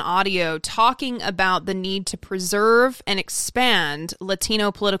caught on audio talking about the need to preserve and expand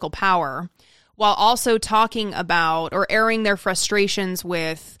Latino political power, while also talking about or airing their frustrations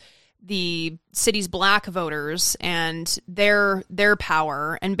with the city's black voters and their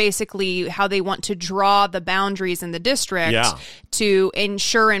power, and basically how they want to draw the boundaries in the district to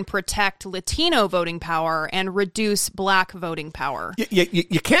ensure and protect Latino voting power and reduce black voting power.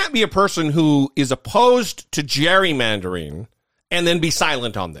 You can't be a person who is opposed to gerrymandering and then be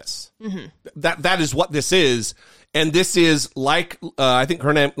silent on this. Mm-hmm. That is what this is. And this is like, I think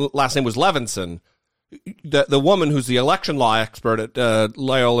her last name was Levinson, the woman who's the election law expert at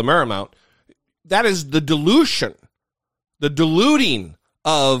Loyola Marymount. That is the dilution, the diluting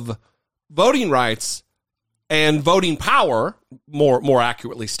of voting rights and voting power, more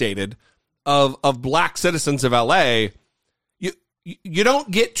accurately stated, of black citizens of LA. You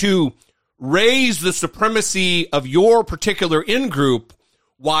don't get to raise the supremacy of your particular in-group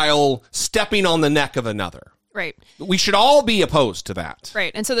while stepping on the neck of another. Right. We should all be opposed to that.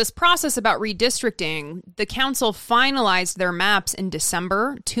 Right. And so this process about redistricting, the council finalized their maps in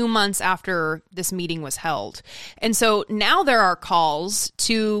December, 2 months after this meeting was held. And so now there are calls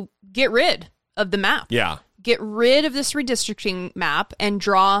to get rid of the map. Yeah. Get rid of this redistricting map and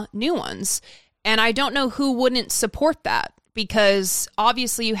draw new ones. And I don't know who wouldn't support that, because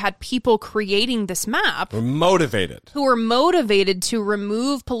obviously you had people creating this map who were motivated to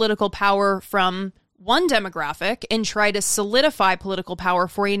remove political power from one demographic and try to solidify political power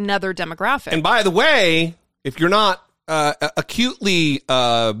for another demographic. And by the way, if you're not acutely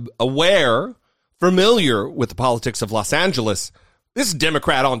familiar with the politics of Los Angeles, this is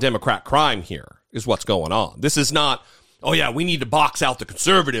Democrat on Democrat crime here is what's going on. This is not, oh yeah, we need to box out the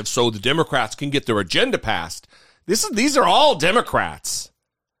conservatives so the Democrats can get their agenda passed. These are all Democrats.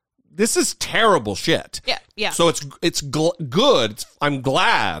 This is terrible shit. Yeah. So it's good. I'm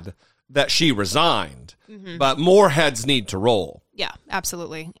glad that she resigned, but more heads need to roll. Yeah,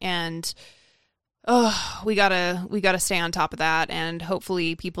 absolutely. And we gotta stay on top of that, and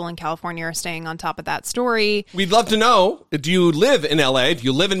hopefully people in California are staying on top of that story. We'd love to know, do you live in LA? Do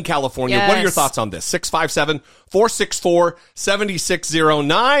you live in California? Yes. What are your thoughts on this?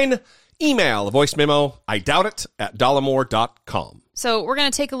 657-464-7609. Email a voice memo, I doubt it, at dollamore.com. So we're going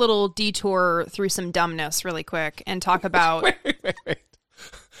to take a little detour through some dumbness really quick and talk about... Wait.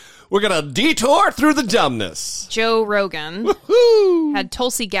 We're going to detour through the dumbness. Joe Rogan had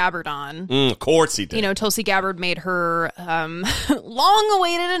Tulsi Gabbard on. Of course he did. You know, Tulsi Gabbard made her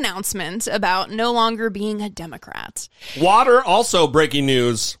long-awaited announcement about no longer being a Democrat. Water, also breaking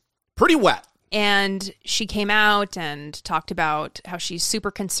news, pretty wet. And she came out and talked about how she's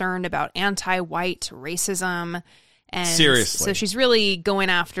super concerned about anti-white racism And seriously. So she's really going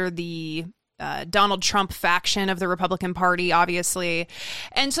after the Donald Trump faction of the Republican Party, obviously.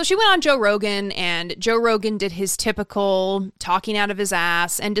 And so she went on Joe Rogan, and Joe Rogan did his typical talking out of his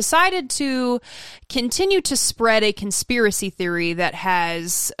ass and decided to continue to spread a conspiracy theory that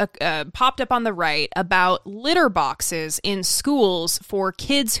has popped up on the right about litter boxes in schools for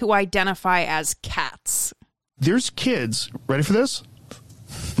kids who identify as cats. There's kids, ready for this?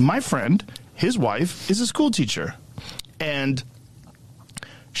 My friend, his wife, is a school teacher. And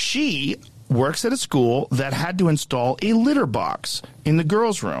she works at a school that had to install a litter box in the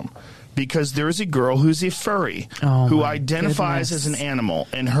girls' room because there is a girl who's a furry who identifies as an animal,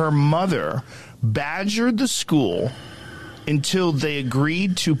 and her mother badgered the school until they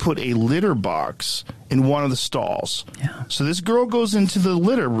agreed to put a litter box in one of the stalls. Yeah. So this girl goes into the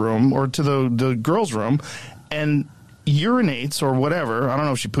litter room or to the girls' room and urinates or whatever. I don't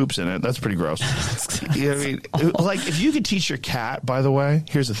know if she poops in it. That's pretty gross. You know what I mean? Like, if you could teach your cat, by the way,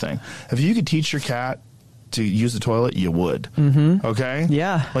 here's the thing. If you could teach your cat to use the toilet, you would. Mm-hmm. Okay?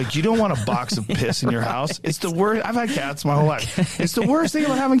 Yeah. Like, you don't want a box of piss in your house. It's the worst. I've had cats my whole life. It's the worst thing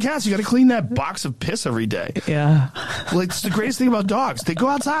about having cats. You got to clean that box of piss every day. Yeah. Like, it's the greatest thing about dogs. They go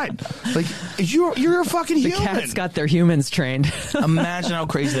outside. Like, you're a fucking human. The cats got their humans trained. Imagine how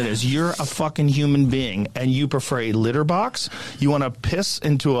crazy that is. You're a fucking human being, and you prefer a litter box. You want to piss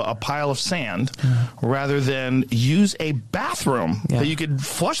into a pile of sand rather than use a bathroom that you could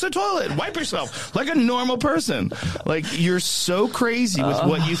flush the toilet and wipe yourself like a normal person. Like, you're so crazy with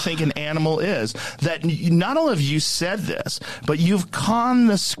what you think an animal is that not only have you said this, but you've conned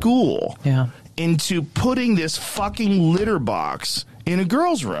the school into putting this fucking litter box in a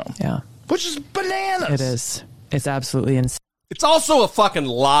girl's room. Yeah. Which is bananas. It is. It's absolutely insane. It's also a fucking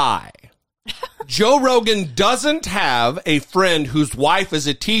lie. Joe Rogan doesn't have a friend whose wife is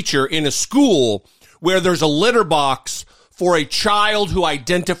a teacher in a school where there's a litter box for a child who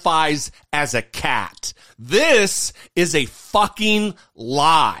identifies as a cat. This is a fucking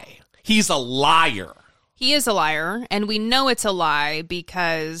lie. He's a liar. He is a liar, and we know it's a lie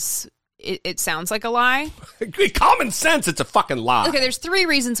because it sounds like a lie. Common sense, it's a fucking lie. Okay, there's 3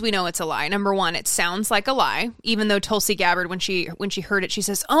 reasons we know it's a lie. Number 1, it sounds like a lie, even though Tulsi Gabbard, when she heard it, she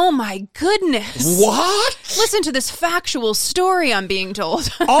says, "Oh my goodness. What? Listen to this factual story I'm being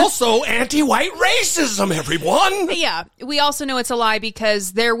told." Also, anti-white racism, everyone. Yeah, we also know it's a lie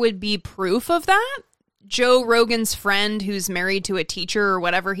because there would be proof of that. Joe Rogan's friend who's married to a teacher or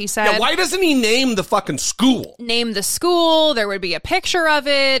whatever he said. Yeah, why doesn't he name the fucking school? Name the school. There would be a picture of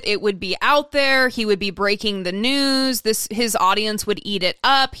it. It would be out there. He would be breaking the news. His audience would eat it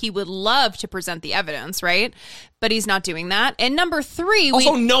up. He would love to present the evidence, right? But he's not doing that. And number 3...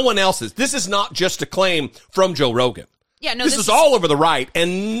 Also, no one else is. This is not just a claim from Joe Rogan. Yeah, no, this is all over the right,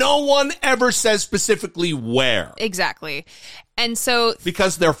 and no one ever says specifically where. Exactly. And so...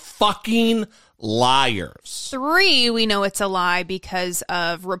 Because they're fucking liars. 3, we know it's a lie because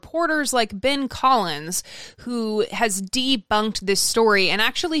of reporters like Ben Collins, who has debunked this story and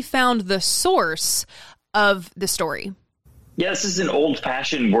actually found the source of the story. Yeah, this is an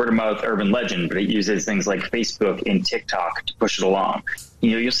old-fashioned word-of-mouth urban legend, but it uses things like Facebook and TikTok to push it along.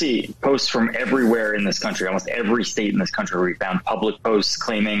 You know, you'll see posts from everywhere in this country, almost every state in this country, where we found public posts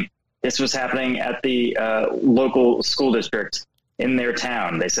claiming this was happening at the local school district in their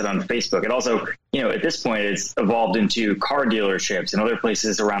town. They said on Facebook. It also, you know, at this point, it's evolved into car dealerships and other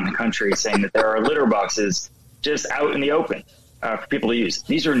places around the country saying that there are litter boxes just out in the open for people to use.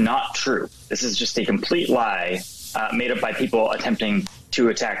 These are not true. This is just a complete lie made up by people attempting to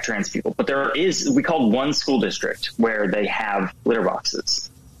attack trans people. But we called one school district where they have litter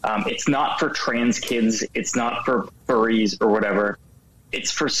boxes. It's not for trans kids. It's not for furries or whatever. It's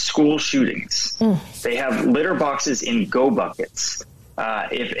for school shootings. They have litter boxes in go buckets.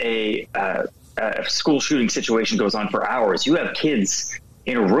 If a school shooting situation goes on for hours, you have kids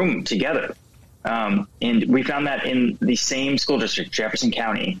in a room together. And we found that in the same school district, Jefferson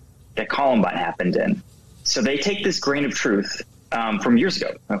County, that Columbine happened in. So they take this grain of truth from years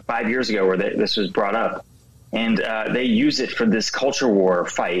ago, 5 years ago, where this was brought up, and they use it for this culture war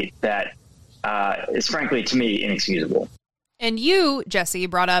fight that is, frankly, to me, inexcusable. And you, Jesse,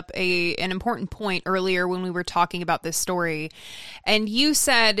 brought up an important point earlier when we were talking about this story. And you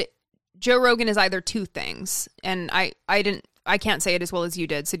said Joe Rogan is either 2 things. And I can't say it as well as you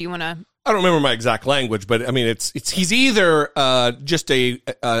did. So do you want to? I don't remember my exact language, but I mean, he's either just an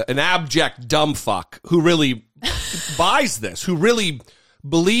abject dumb fuck who really buys this, who really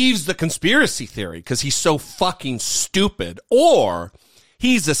believes the conspiracy theory because he's so fucking stupid, or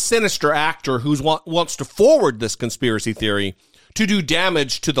he's a sinister actor who wants to forward this conspiracy theory to do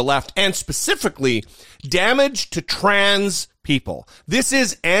damage to the left, and specifically damage to trans people. This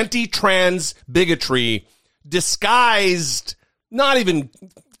is anti-trans bigotry disguised, not even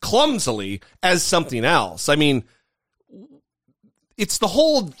clumsily, as something else. I mean, it's the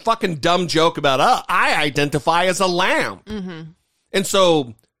whole fucking dumb joke about, I identify as a lamp. Mm-hmm. And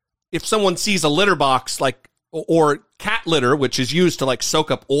so if someone sees a litter box, like, or cat litter, which is used to like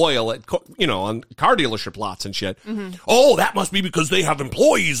soak up oil at, on car dealership lots and shit. Mm-hmm. Oh, that must be because they have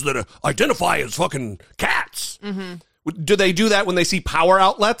employees that identify as fucking cats. Mm-hmm. Do they do that when they see power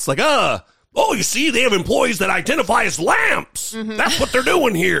outlets? Like, oh, you see, they have employees that identify as lamps. Mm-hmm. That's what they're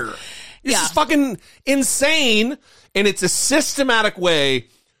doing here. This is fucking insane. And it's a systematic way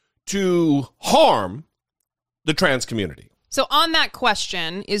to harm the trans community. So on that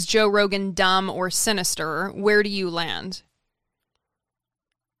question, is Joe Rogan dumb or sinister? Where do you land?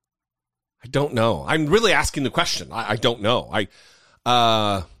 I don't know. I'm really asking the question. I don't know.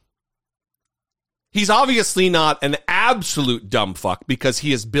 He's obviously not an absolute dumb fuck because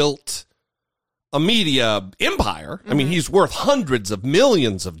he has built a media empire. Mm-hmm. I mean, he's worth hundreds of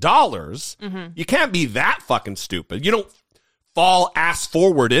millions of dollars. Mm-hmm. You can't be that fucking stupid. You don't fall ass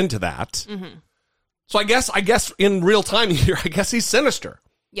forward into that. Mm-hmm. So I guess in real time here, I guess he's sinister.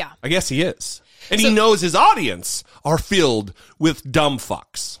 Yeah. I guess he is. And he knows his audience are filled with dumb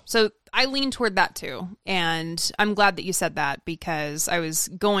fucks. So I lean toward that too. And I'm glad that you said that because I was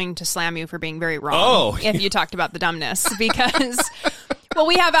going to slam you for being very wrong if you talked about the dumbness. Because, well,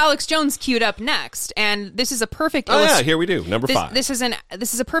 we have Alex Jones queued up next. And this is a perfect here we do. Number 5. This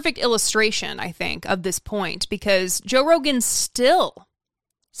is a perfect illustration, I think, of this point. Because Joe Rogan still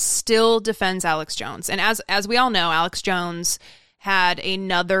defends Alex Jones. And as we all know, Alex Jones had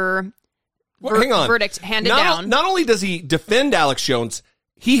another verdict handed down. Not only does he defend Alex Jones,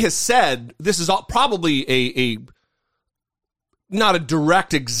 he has said, this is probably a not a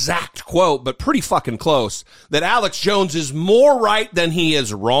direct exact quote, but pretty fucking close, that Alex Jones is more right than he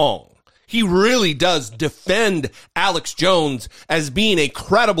is wrong. He really does defend Alex Jones as being a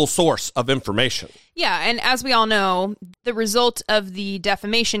credible source of information. Yeah, and as we all know, the result of the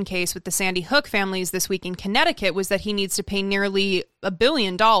defamation case with the Sandy Hook families this week in Connecticut was that he needs to pay nearly $1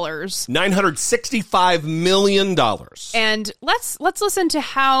 billion. $965 million. And let's listen to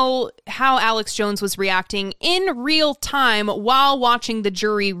how Alex Jones was reacting in real time while watching the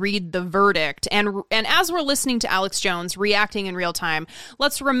jury read the verdict. And as we're listening to Alex Jones reacting in real time,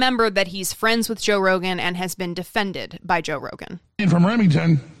 let's remember that he's friends with Joe Rogan and has been defended by Joe Rogan. From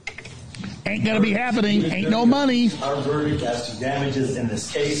Remington. Ain't gonna be happening. Ain't no money. Our verdict as to damages in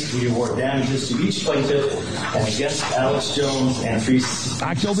this case, we award damages to each plaintiff and against Alex Jones and three.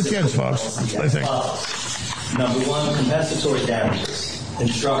 I killed the kids, folks. Number 1, compensatory damages.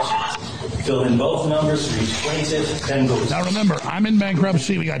 Instructions. Fill in both numbers for each plaintiff, then go. Now remember, I'm in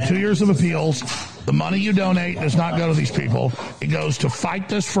bankruptcy. We got 2 years of appeals. The money you donate does not go to these people. It goes to fight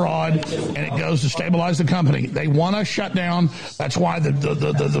this fraud, and it goes to stabilize the company. They want us shut down. That's why the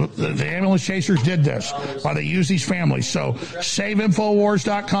ambulance chasers did this, why they use these families. So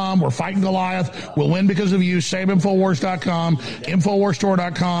SaveInfoWars.com. We're fighting Goliath. We'll win because of you. SaveInfoWars.com,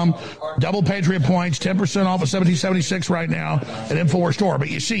 InfoWarsStore.com. Double Patriot points, 10% off of 1776 right now at InfoWars Store. But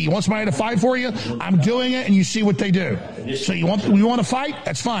you see, you want somebody to fight for you? I'm doing it, and you see what they do. So you want to fight?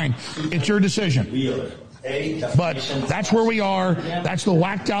 That's fine. It's your decision. But that's where we are. That's the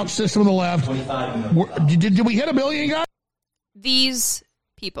whacked out system of the left. Did we hit $1 billion, guys? These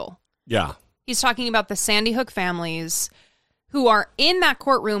people. Yeah. He's talking about the Sandy Hook families who are in that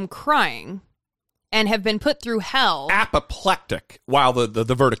courtroom crying and have been put through hell. Apoplectic while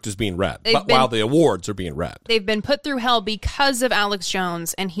the verdict is being read, while the awards are being read. They've been put through hell because of Alex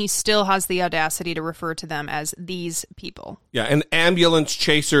Jones, and he still has the audacity to refer to them as these people. Yeah, and ambulance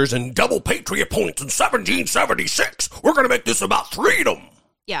chasers and double Patriot points in 1776. We're going to make this about freedom.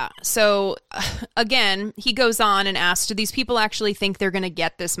 Yeah, so again, he goes on and asks, do these people actually think they're going to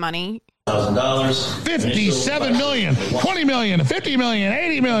get this money? $1,000. 57 million, 20 million, 50 million,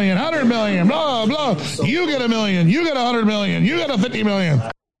 80 million, 100 million, blah, blah. You get $1 million, you get 100 million, you get 50 million.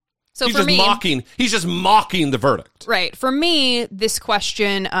 So he's just mocking the verdict. Right. For me, this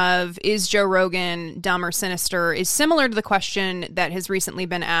question of is Joe Rogan dumb or sinister is similar to the question that has recently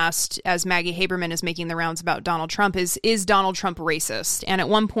been asked as Maggie Haberman is making the rounds about Donald Trump is Donald Trump racist? And at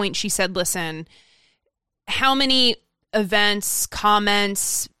one point she said, listen, how many events,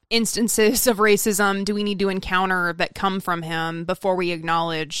 comments, instances of racism do we need to encounter that come from him before we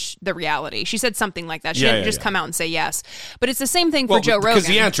acknowledge the reality? She said something like that. She didn't just come out and say yes. But it's the same thing for Joe Rogan. Because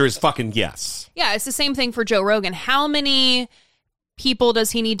the answer is fucking yes. Yeah, it's the same thing for Joe Rogan. How many people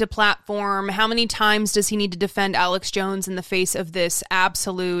does he need to platform? How many times does he need to defend Alex Jones in the face of this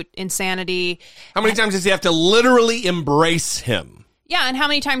absolute insanity? How many times does he have to literally embrace him? Yeah, and how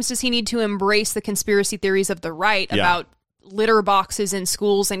many times does he need to embrace the conspiracy theories of the right about litter boxes in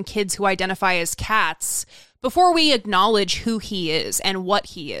schools and kids who identify as cats before we acknowledge who he is and what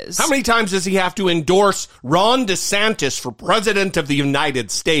he is? How many times does he have to endorse Ron DeSantis for president of the United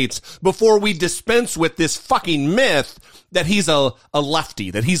States before we dispense with this fucking myth that he's a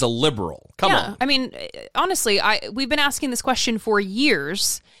lefty, that he's a liberal? Come on. I mean, honestly, we've been asking this question for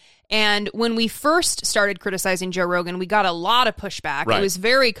years. And when we first started criticizing Joe Rogan, we got a lot of pushback. Right. It was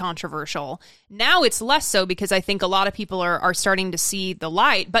very controversial. Now it's less so because I think a lot of people are starting to see the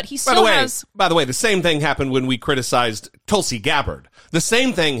light, but he still has... By the way, the same thing happened when we criticized Tulsi Gabbard. The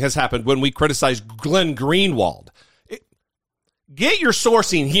same thing has happened when we criticized Glenn Greenwald. Get your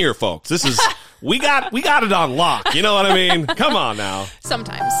sourcing here, folks. This is... we got it on lock. You know what I mean? Come on now.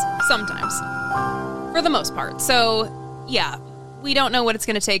 Sometimes. For the most part. So, yeah. We don't know what it's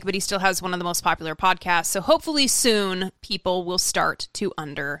going to take, but he still has one of the most popular podcasts. So hopefully soon people will start to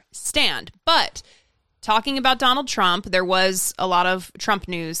understand. But talking about Donald Trump, there was a lot of Trump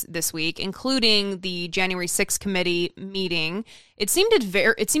news this week, including the January 6th committee meeting. It seemed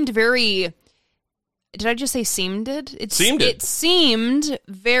very... Did I just say seemed? It seemed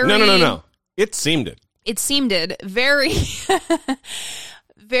very... No. It seemed. It seemed very...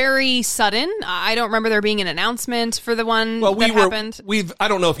 very sudden. I don't remember there being an announcement for the one that happened. I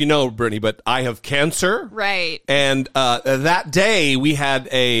don't know if you know, Brittany, but I have cancer. Right. And that day we had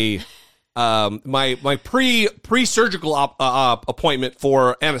a my pre-surgical appointment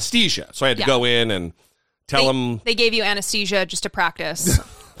for anesthesia. So I had to go in and tell them. They gave you anesthesia just to practice.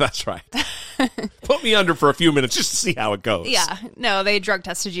 That's right. Put me under for a few minutes just to see how it goes. Yeah. No, they drug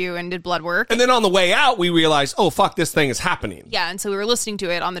tested you and did blood work. And then on the way out, we realized, oh, fuck, this thing is happening. Yeah, and so we were listening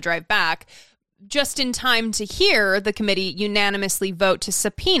to it on the drive back just in time to hear the committee unanimously vote to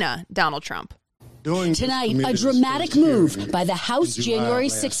subpoena Donald Trump. Tonight, a dramatic move by the House January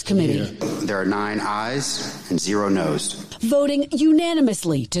 6th committee. There are 9 ayes and 0 noes. Voting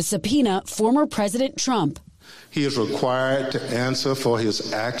unanimously to subpoena former President Trump. He is required to answer for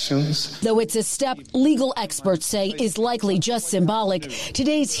his actions. Though it's a step legal experts say is likely just symbolic,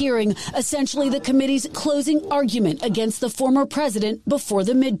 today's hearing essentially the committee's closing argument against the former president before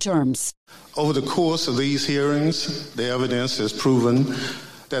the midterms. Over the course of these hearings, the evidence has proven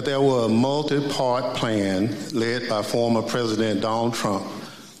that there was a multi-part plan led by former President Donald Trump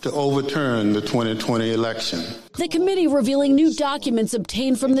to overturn the 2020 election. The committee revealing new documents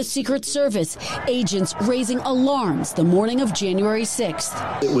obtained from the Secret Service, agents raising alarms the morning of January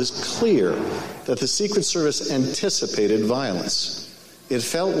 6th. It was clear that the Secret Service anticipated violence. It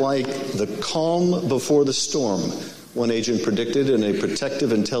felt like the calm before the storm, one agent predicted in a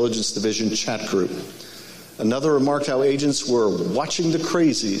Protective Intelligence Division chat group. Another remarked how agents were watching the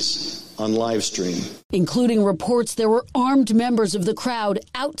crazies on live stream, including reports there were armed members of the crowd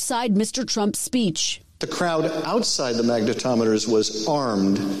outside Mr. Trump's speech. The crowd outside the magnetometers was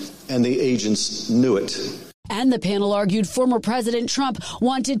armed, and the agents knew it. And the panel argued former President Trump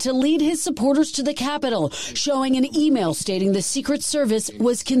wanted to lead his supporters to the Capitol, showing an email stating the Secret Service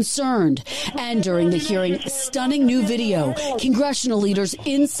was concerned. And during the hearing, stunning new video, congressional leaders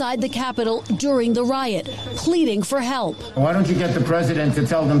inside the Capitol during the riot, pleading for help. Why don't you get the president to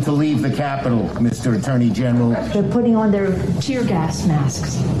tell them to leave the Capitol, Mr. Attorney General? They're putting on their tear gas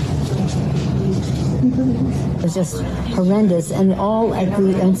masks. It's just horrendous, and all at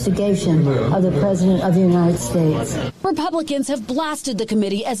the instigation of the President of the United States. Republicans have blasted the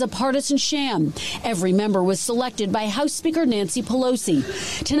committee as a partisan sham. Every member was selected by House Speaker Nancy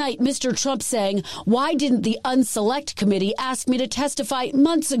Pelosi. Tonight, Mr. Trump saying, why didn't the unselect committee ask me to testify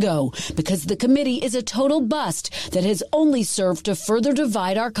months ago? Because the committee is a total bust that has only served to further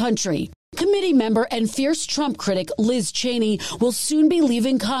divide our country. Committee member and fierce Trump critic Liz Cheney will soon be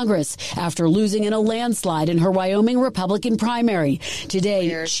leaving Congress after losing in a landslide in her Wyoming Republican primary.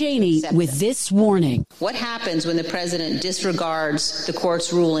 Today, Cheney with this warning. What happens when the president disregards the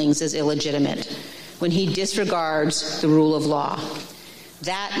court's rulings as illegitimate? When he disregards the rule of law?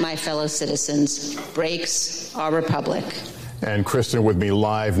 That, my fellow citizens, breaks our republic. And Kristen with me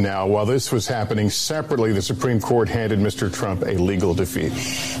live now. While this was happening separately, the Supreme Court handed Mr. Trump a legal defeat.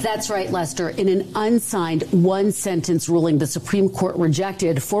 That's right, Lester. In an unsigned one-sentence ruling, the Supreme Court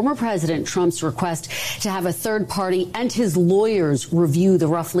rejected former President Trump's request to have a third party and his lawyers review the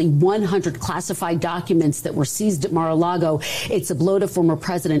roughly 100 classified documents that were seized at Mar-a-Lago. It's a blow to former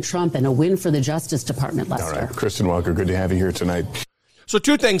President Trump and a win for the Justice Department, Lester. All right. Kristen Walker, good to have you here tonight. So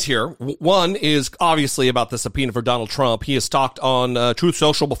two things here. One is obviously about the subpoena for Donald Trump. He has talked on Truth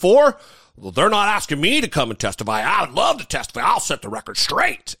Social before. Well, they're not asking me to come and testify. I would love to testify. I'll set the record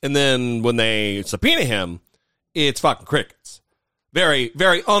straight. And then when they subpoena him, it's fucking crickets. Very,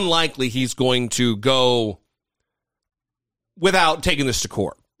 very unlikely he's going to go without taking this to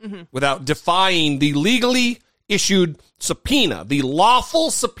court, without defying the legally issued subpoena, the lawful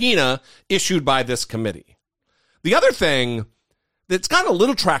subpoena issued by this committee. The other thing that's got a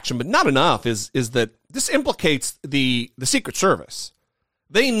little traction, but not enough, is that this implicates the Secret Service.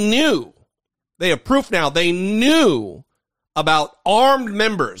 They knew, they have proof now, they knew about armed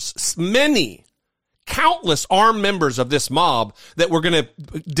members, many, countless armed members of this mob that were going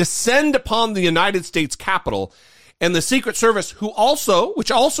to descend upon the United States Capitol. And the Secret Service,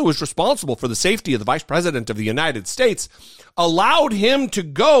 which also is responsible for the safety of the Vice President of the United States, allowed him to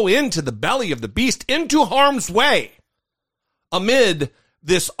go into the belly of the beast, into harm's way, amid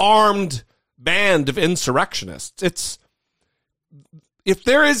this armed band of insurrectionists. If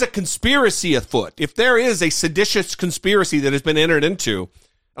there is a conspiracy afoot, if there is a seditious conspiracy that has been entered into,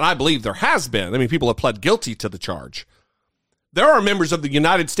 and I believe there has been, I mean, people have pled guilty to the charge, there are members of the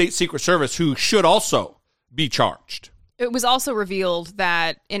United States Secret Service who should also be charged. It was also revealed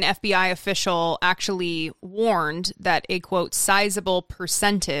that an FBI official actually warned that a, quote, sizable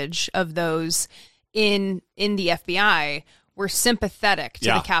percentage of those in the FBI were sympathetic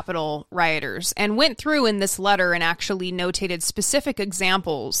to the Capitol rioters, and went through in this letter and actually notated specific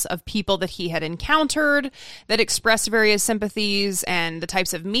examples of people that he had encountered that expressed various sympathies, and the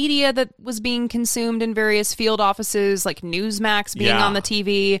types of media that was being consumed in various field offices, like Newsmax being on the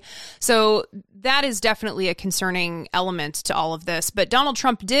TV. So that is definitely a concerning element to all of this. But Donald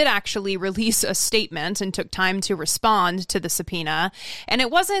Trump did actually release a statement and took time to respond to the subpoena. And it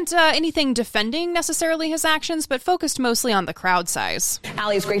wasn't anything defending necessarily his actions, but focused mostly on the crowd size.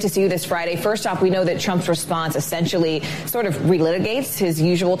 Ali, it's great to see you this Friday. First off, we know that Trump's response essentially sort of relitigates his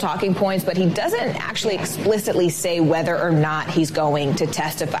usual talking points, but he doesn't actually explicitly say whether or not he's going to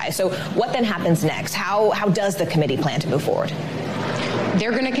testify. So what then happens next? How does the committee plan to move forward?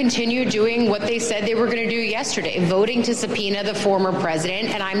 They're going to continue doing what they said they were going to do yesterday, voting to subpoena the former president.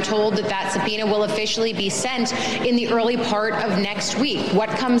 And I'm told that subpoena will officially be sent in the early part of next week. What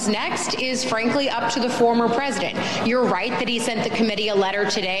comes next is, frankly, up to the former president. You're right that he sent the committee a letter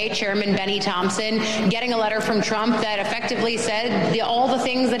today, Chairman Benny Thompson, getting a letter from Trump that effectively said all the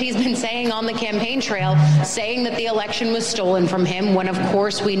things that he's been saying on the campaign trail, saying that the election was stolen from him, when, of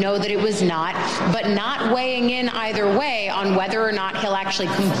course, we know that it was not, but not weighing in either way on whether or not he'll actually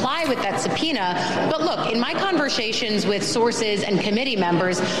comply with that subpoena. But look, in my conversations with sources and committee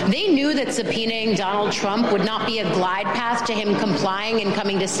members, they knew that subpoenaing Donald Trump would not be a glide path to him complying and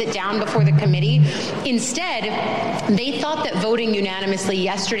coming to sit down before the committee. Instead, they thought that voting unanimously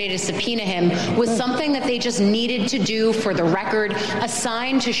yesterday to subpoena him was something that they just needed to do for the record, a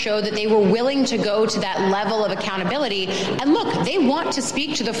sign to show that they were willing to go to that level of accountability. And look, they want to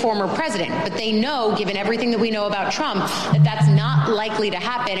speak to the former president, but they know, given everything that we know about Trump, that that's not likely to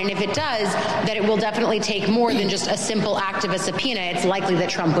happen. And if it does, that it will definitely take more than just a simple act of a subpoena. It's likely that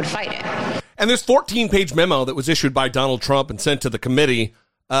Trump would fight it. And this 14-page memo that was issued by Donald Trump and sent to the committee,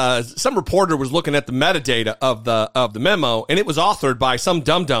 some reporter was looking at the metadata of the memo, and it was authored by some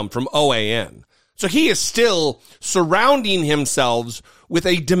dum-dum from OAN. So he is still surrounding himself with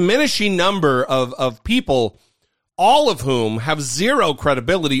a diminishing number of people, all of whom have zero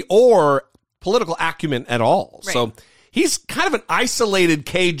credibility or political acumen at all. Right. So he's kind of an isolated,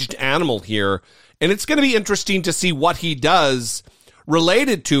 caged animal here, and it's going to be interesting to see what he does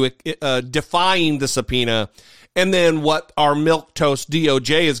related to defying the subpoena, and then what our milquetoast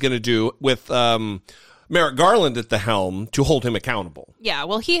DOJ is going to do with Merrick Garland at the helm to hold him accountable. Yeah,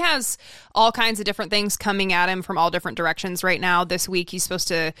 well, he has all kinds of different things coming at him from all different directions right now. This week, he's supposed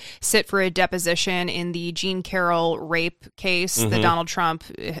to sit for a deposition in the Jean Carroll rape case that Donald Trump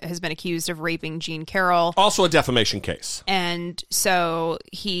has been accused of raping Jean Carroll. Also a defamation case. And so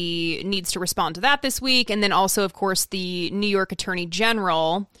he needs to respond to that this week. And then also, of course, the New York Attorney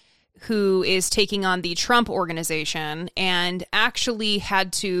General, who is taking on the Trump Organization, and actually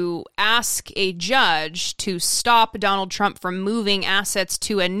had to ask a judge to stop Donald Trump from moving assets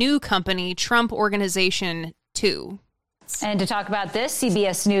to a new company, Trump Organization 2. And to talk about this,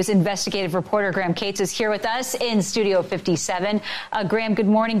 CBS News investigative reporter Graham Cates is here with us in Studio 57. Graham, good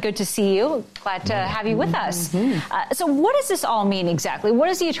morning. Good to see you. Glad to have you with us. So what does this all mean exactly? What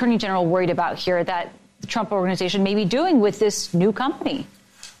is the Attorney General worried about here that the Trump Organization may be doing with this new company?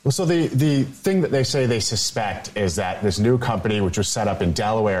 Well, so the thing that they say they suspect is that this new company, which was set up in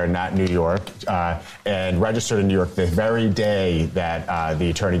Delaware and not New York, and registered in New York the very day that the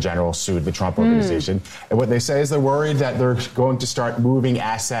Attorney General sued the Trump Organization. And what they say is they're worried that they're going to start moving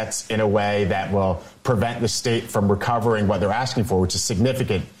assets in a way that will prevent the state from recovering what they're asking for, which is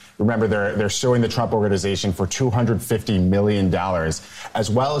significant. Remember, they're suing the Trump Organization for $250 million, as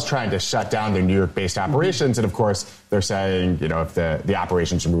well as trying to shut down their New York-based operations. And, of course, they're saying, if the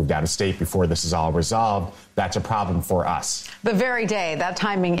operations are moved out of state before this is all resolved, that's a problem for us. The very day. That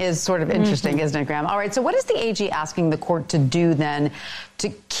timing is sort of interesting, isn't it, Graham? All right, so what is the AG asking the court to do, then, to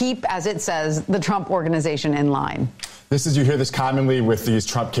keep, as it says, the Trump Organization in line? You hear this commonly with these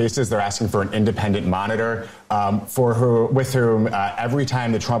Trump cases. They're asking for an independent monitor with whom every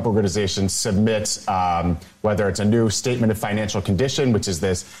time the Trump Organization submits, whether it's a new statement of financial condition, which is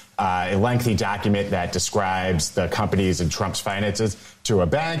this a lengthy document that describes the companies and Trump's finances, to a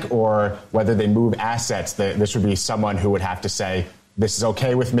bank, or whether they move assets, this would be someone who would have to say, this is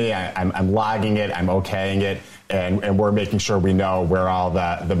okay with me, I'm logging it, I'm okaying it, and we're making sure we know where all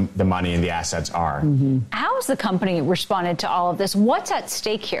the money and the assets are. How has the company responded to all of this? What's at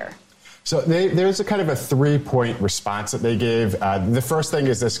stake here? So there's a kind of a 3-point response that they gave. The first thing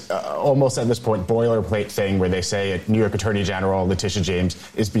is this almost at this point boilerplate thing where they say New York Attorney General Letitia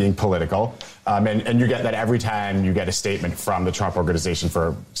James is being political. And you get that every time you get a statement from the Trump Organization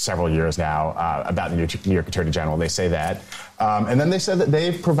for several years now about the New York Attorney General. They say that. And then they said that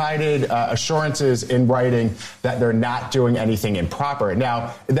they've provided assurances in writing that they're not doing anything improper.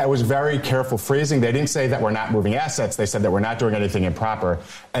 Now, that was very careful phrasing. They didn't say that we're not moving assets. They said that we're not doing anything improper.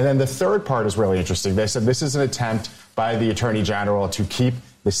 And then the third part is really interesting. They said this is an attempt by the Attorney General to keep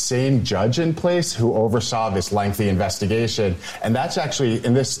the same judge in place who oversaw this lengthy investigation. And that's actually,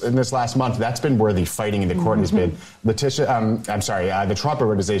 in this last month, that's been where the fighting in the court has been. The Trump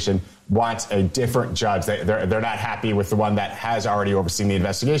Organization wants a different judge. They're not happy with the one that has already overseen the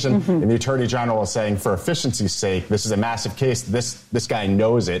investigation. And the Attorney General is saying, for efficiency's sake, this is a massive case. This guy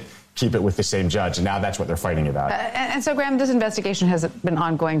knows it. Keep it with the same judge. And now that's what they're fighting about. And so, Graham, this investigation has been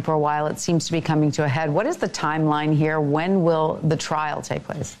ongoing for a while. It seems to be coming to a head. What is the timeline here? When will the trial take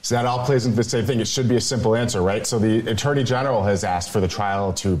place? So that all plays into the same thing. It should be a simple answer, right? So the Attorney General has asked for the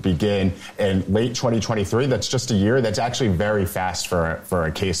trial to begin in late 2023. That's just a year. That's actually very fast for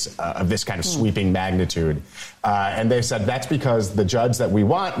a case of this kind of sweeping magnitude. And they said that's because the judge that we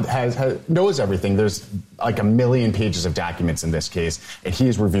want knows everything. There's like 1 million pages of documents in this case, and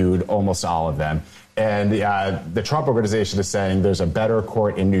he's reviewed almost all of them. And the Trump Organization is saying there's a better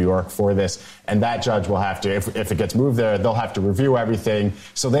court in New York for this, and that judge will have to, if it gets moved there, they'll have to review everything.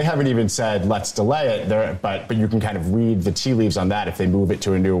 So they haven't even said, let's delay it, but you can kind of read the tea leaves on that. If they move it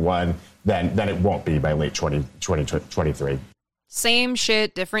to a new one, then it won't be by late 2023. Same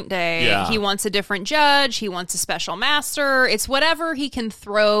shit, different day. Yeah. He wants a different judge. He wants a special master. It's whatever he can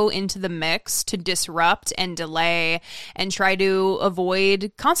throw into the mix to disrupt and delay and try to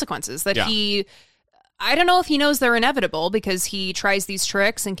avoid consequences that I don't know if he knows they're inevitable because he tries these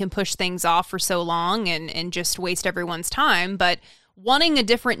tricks and can push things off for so long and just waste everyone's time. But wanting a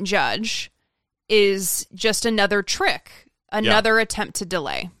different judge is just another trick. Another attempt to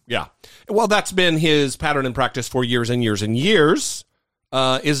delay. Yeah. Well, that's been his pattern and practice for years and years and years,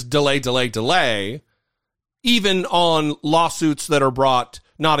 is delay, even on lawsuits that are brought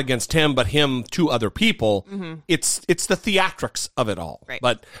not against him, but him to other people. Mm-hmm. It's the theatrics of it all. Right.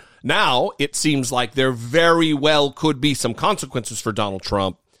 But now it seems like there very well could be some consequences for Donald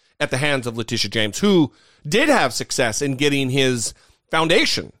Trump at the hands of Letitia James, who did have success in getting his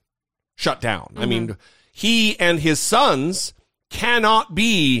foundation shut down. Mm-hmm. I mean, he and his sons cannot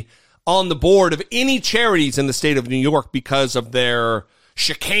be on the board of any charities in the state of New York because of their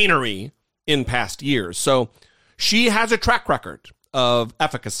chicanery in past years. So she has a track record of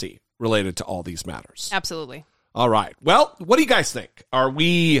efficacy related to all these matters. Absolutely. All right. Well, what do you guys think? Are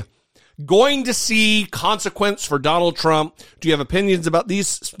we going to see consequence for Donald Trump? Do you have opinions about these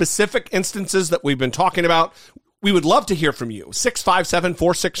specific instances that we've been talking about? We would love to hear from you.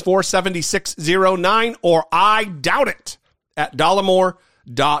 657-464-7609 or I doubt it at dollemore.com.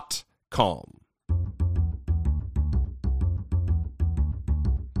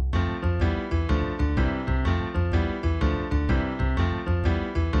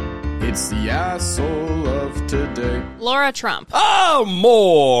 It's the asshole of today. Lara Trump. Oh,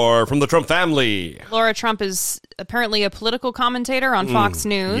 more from the Trump family. Lara Trump is apparently a political commentator on Fox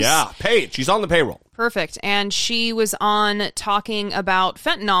News. Yeah, paid. She's on the payroll. Perfect. And she was on talking about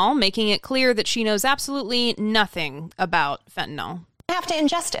fentanyl, making it clear that she knows absolutely nothing about fentanyl. have to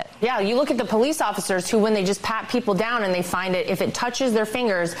ingest it. Yeah, you look at the police officers who, when they just pat people down and they find it, if it touches their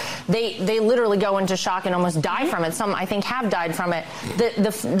fingers, they literally go into shock and almost die from it. Some, I think, have died from it.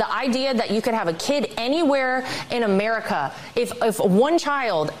 The idea that you could have a kid anywhere in America, if one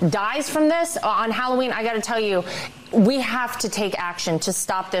child dies from this on Halloween, I got to tell you, we have to take action to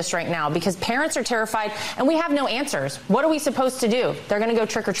stop this right now because parents are terrified and we have no answers. What are we supposed to do? They're going to go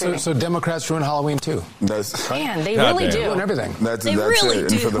trick-or-treating. So Democrats ruin Halloween too. Man, they really do. Ruin everything. That's really it.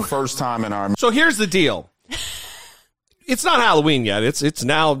 do. And for the first time in our... So here's the deal. It's not Halloween yet. It's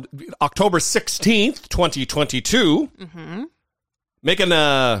now October 16th, 2022. Mm-hmm. Making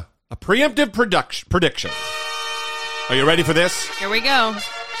a preemptive prediction. Are you ready for this? Here we go.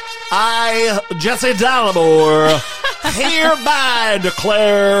 I, Jesse Dallimore, hereby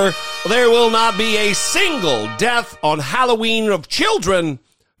declare there will not be a single death on Halloween of children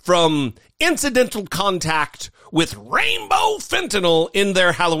from incidental contact with rainbow fentanyl in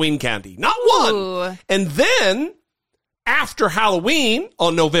their Halloween candy. Not one. Ooh. And then, after Halloween,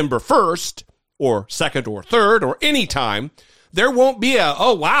 on November 1st, or 2nd or 3rd, or any time, there won't be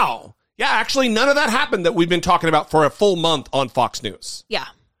oh, wow. Yeah, actually, none of that happened that we've been talking about for a full month on Fox News. Yeah.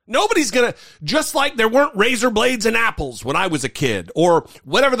 Nobody's gonna, just like there weren't razor blades and apples when I was a kid, or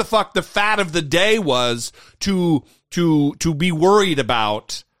whatever the fuck the fad of the day was to be worried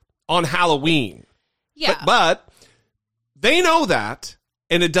about on Halloween. Yeah. But they know that,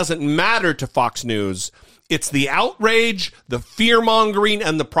 and it doesn't matter to Fox News. It's the outrage, the fear-mongering,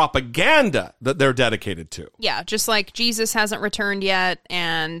 and the propaganda that they're dedicated to. Yeah, just like Jesus hasn't returned yet,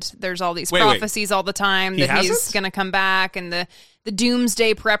 and there's all these prophecies all the time that he's going to come back, and the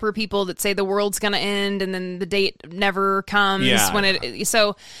doomsday prepper people that say the world's going to end, and then the date never comes.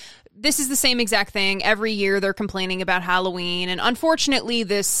 So this is the same exact thing. Every year they're complaining about Halloween, and unfortunately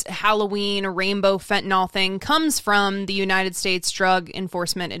this Halloween rainbow fentanyl thing comes from the United States Drug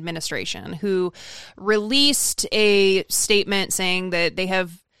Enforcement Administration, who released a statement saying that they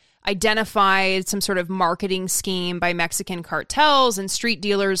have identified some sort of marketing scheme by Mexican cartels and street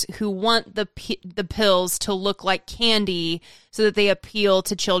dealers who want the pills to look like candy so that they appeal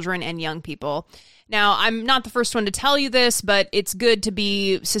to children and young people. Now, I'm not the first one to tell you this, but it's good to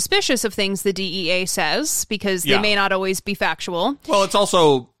be suspicious of things the DEA says because they may not always be factual. Well, it's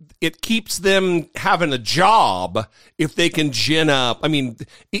also, it keeps them having a job if they can gin up. I mean,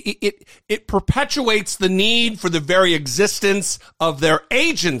 it perpetuates the need for the very existence of their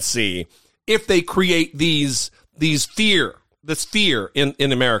agency if they create this fear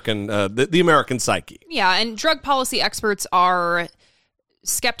in American, the American psyche. Yeah, and drug policy experts are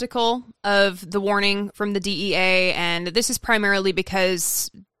skeptical of the warning from the DEA, and this is primarily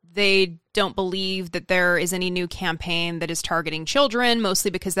because they don't believe that there is any new campaign that is targeting children, mostly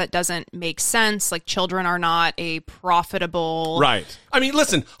because that doesn't make sense. Like, children are not a profitable... Right. I mean,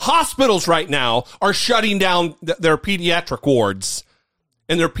 listen, hospitals right now are shutting down their pediatric wards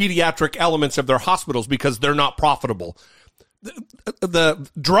and their pediatric elements of their hospitals because they're not profitable. The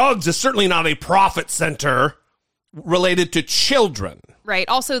drugs is certainly not a profit center related to children. Right.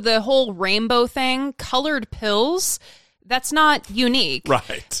 Also, the whole rainbow thing, colored pills, that's not unique.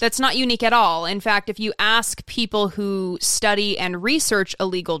 Right. That's not unique at all. In fact, if you ask people who study and research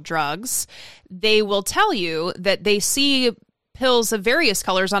illegal drugs, they will tell you that they see pills of various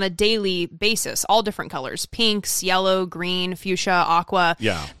colors on a daily basis, all different colors: pinks, yellow, green, fuchsia, aqua.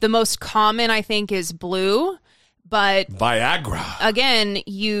 Yeah. The most common, I think, is blue. But Viagra. Again,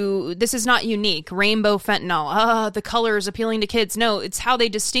 this is not unique. Rainbow fentanyl. The color is appealing to kids. No, it's how they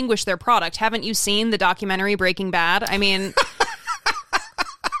distinguish their product. Haven't you seen the documentary Breaking Bad? I mean,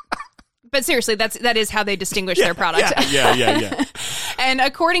 but seriously, that is how they distinguish their product. Yeah. And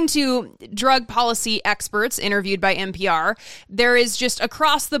according to drug policy experts interviewed by NPR, there is just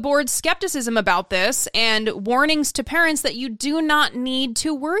across-the-board skepticism about this and warnings to parents that you do not need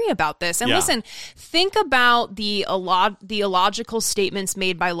to worry about this. And listen, think about the illogical statements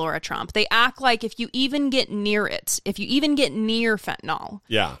made by Lara Trump. They act like if you even get near it, if you even get near fentanyl,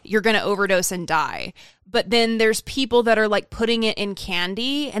 you're going to overdose and die. But then there's people that are like putting it in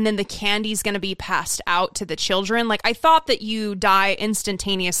candy, and then the candy's going to be passed out to the children. Like, I thought that you die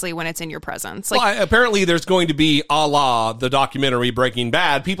instantaneously when it's in your presence. Like, well, apparently there's going to be, a la the documentary Breaking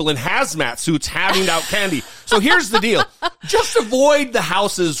Bad, people in hazmat suits handing out candy. So here's the deal. Just avoid the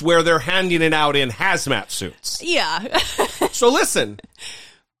houses where they're handing it out in hazmat suits. Yeah. So listen,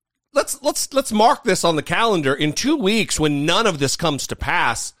 let's mark this on the calendar. In 2 weeks, when none of this comes to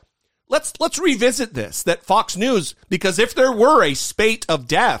pass, Let's revisit this, that Fox News, because if there were a spate of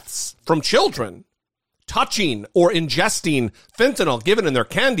deaths from children touching or ingesting fentanyl given in their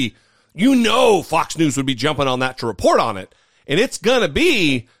candy, Fox News would be jumping on that to report on it. And it's going to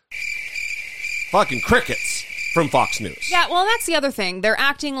be fucking crickets from Fox News. Yeah, well, that's the other thing. They're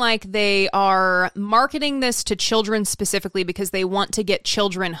acting like they are marketing this to children specifically because they want to get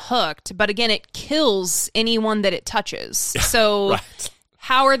children hooked. But again, it kills anyone that it touches. So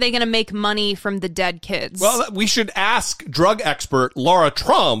how are they going to make money from the dead kids? Well, we should ask drug expert Lara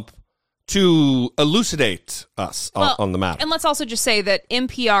Trump to elucidate us on the matter. And let's also just say that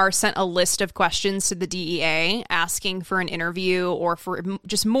NPR sent a list of questions to the DEA asking for an interview or for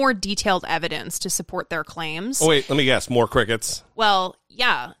just more detailed evidence to support their claims. Oh, wait, let me guess. More crickets? Well,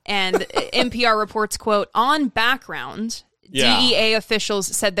 yeah. And NPR reports, quote, on background, DEA officials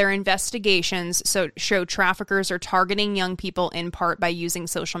said their investigations show traffickers are targeting young people in part by using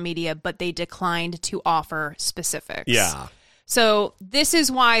social media, but they declined to offer specifics. Yeah. So this is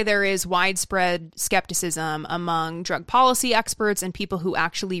why there is widespread skepticism among drug policy experts and people who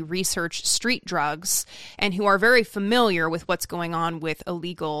actually research street drugs and who are very familiar with what's going on with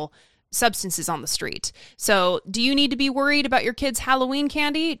illegal substances on the street. So do you need to be worried about your kids' Halloween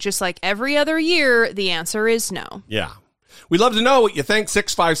candy? Just like every other year, the answer is no. Yeah. We'd love to know what you think.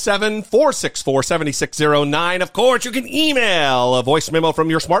 657-464-7609. Of course, you can email a voice memo from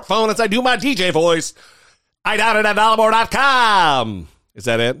your smartphone as I do my DJ voice. I doubt it at dollarmore.com. Is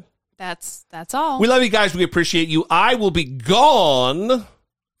that it? That's all. We love you guys. We appreciate you. I will be gone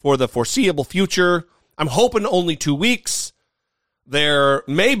for the foreseeable future. I'm hoping only 2 weeks. There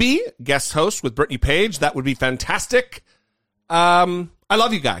may be guest host with Brittany Page. That would be fantastic. I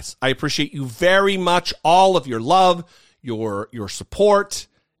love you guys. I appreciate you very much. All of your love, your support.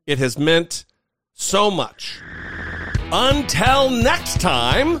 It has meant so much. Until next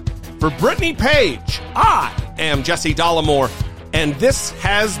time, for Brittany Page, I am Jesse Dollamore, and this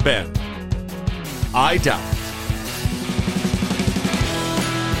has been I Doubt It.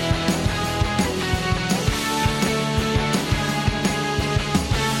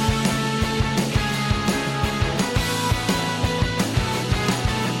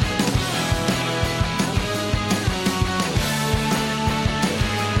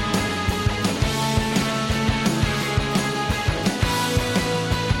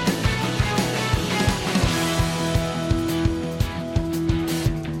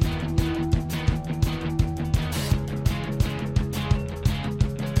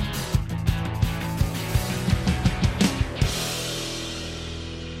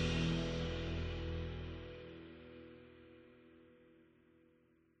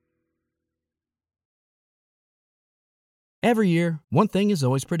 Every year, one thing is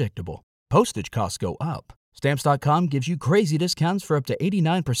always predictable. Postage costs go up. Stamps.com gives you crazy discounts for up to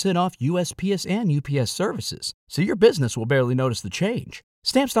 89% off USPS and UPS services, so your business will barely notice the change.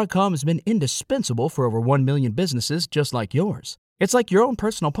 Stamps.com has been indispensable for over 1 million businesses just like yours. It's like your own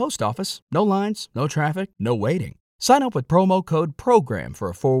personal post office. No lines, no traffic, no waiting. Sign up with promo code PROGRAM for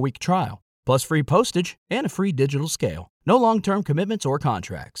a 4-week trial, plus free postage and a free digital scale. No long-term commitments or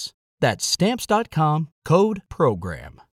contracts. That's Stamps.com, code PROGRAM.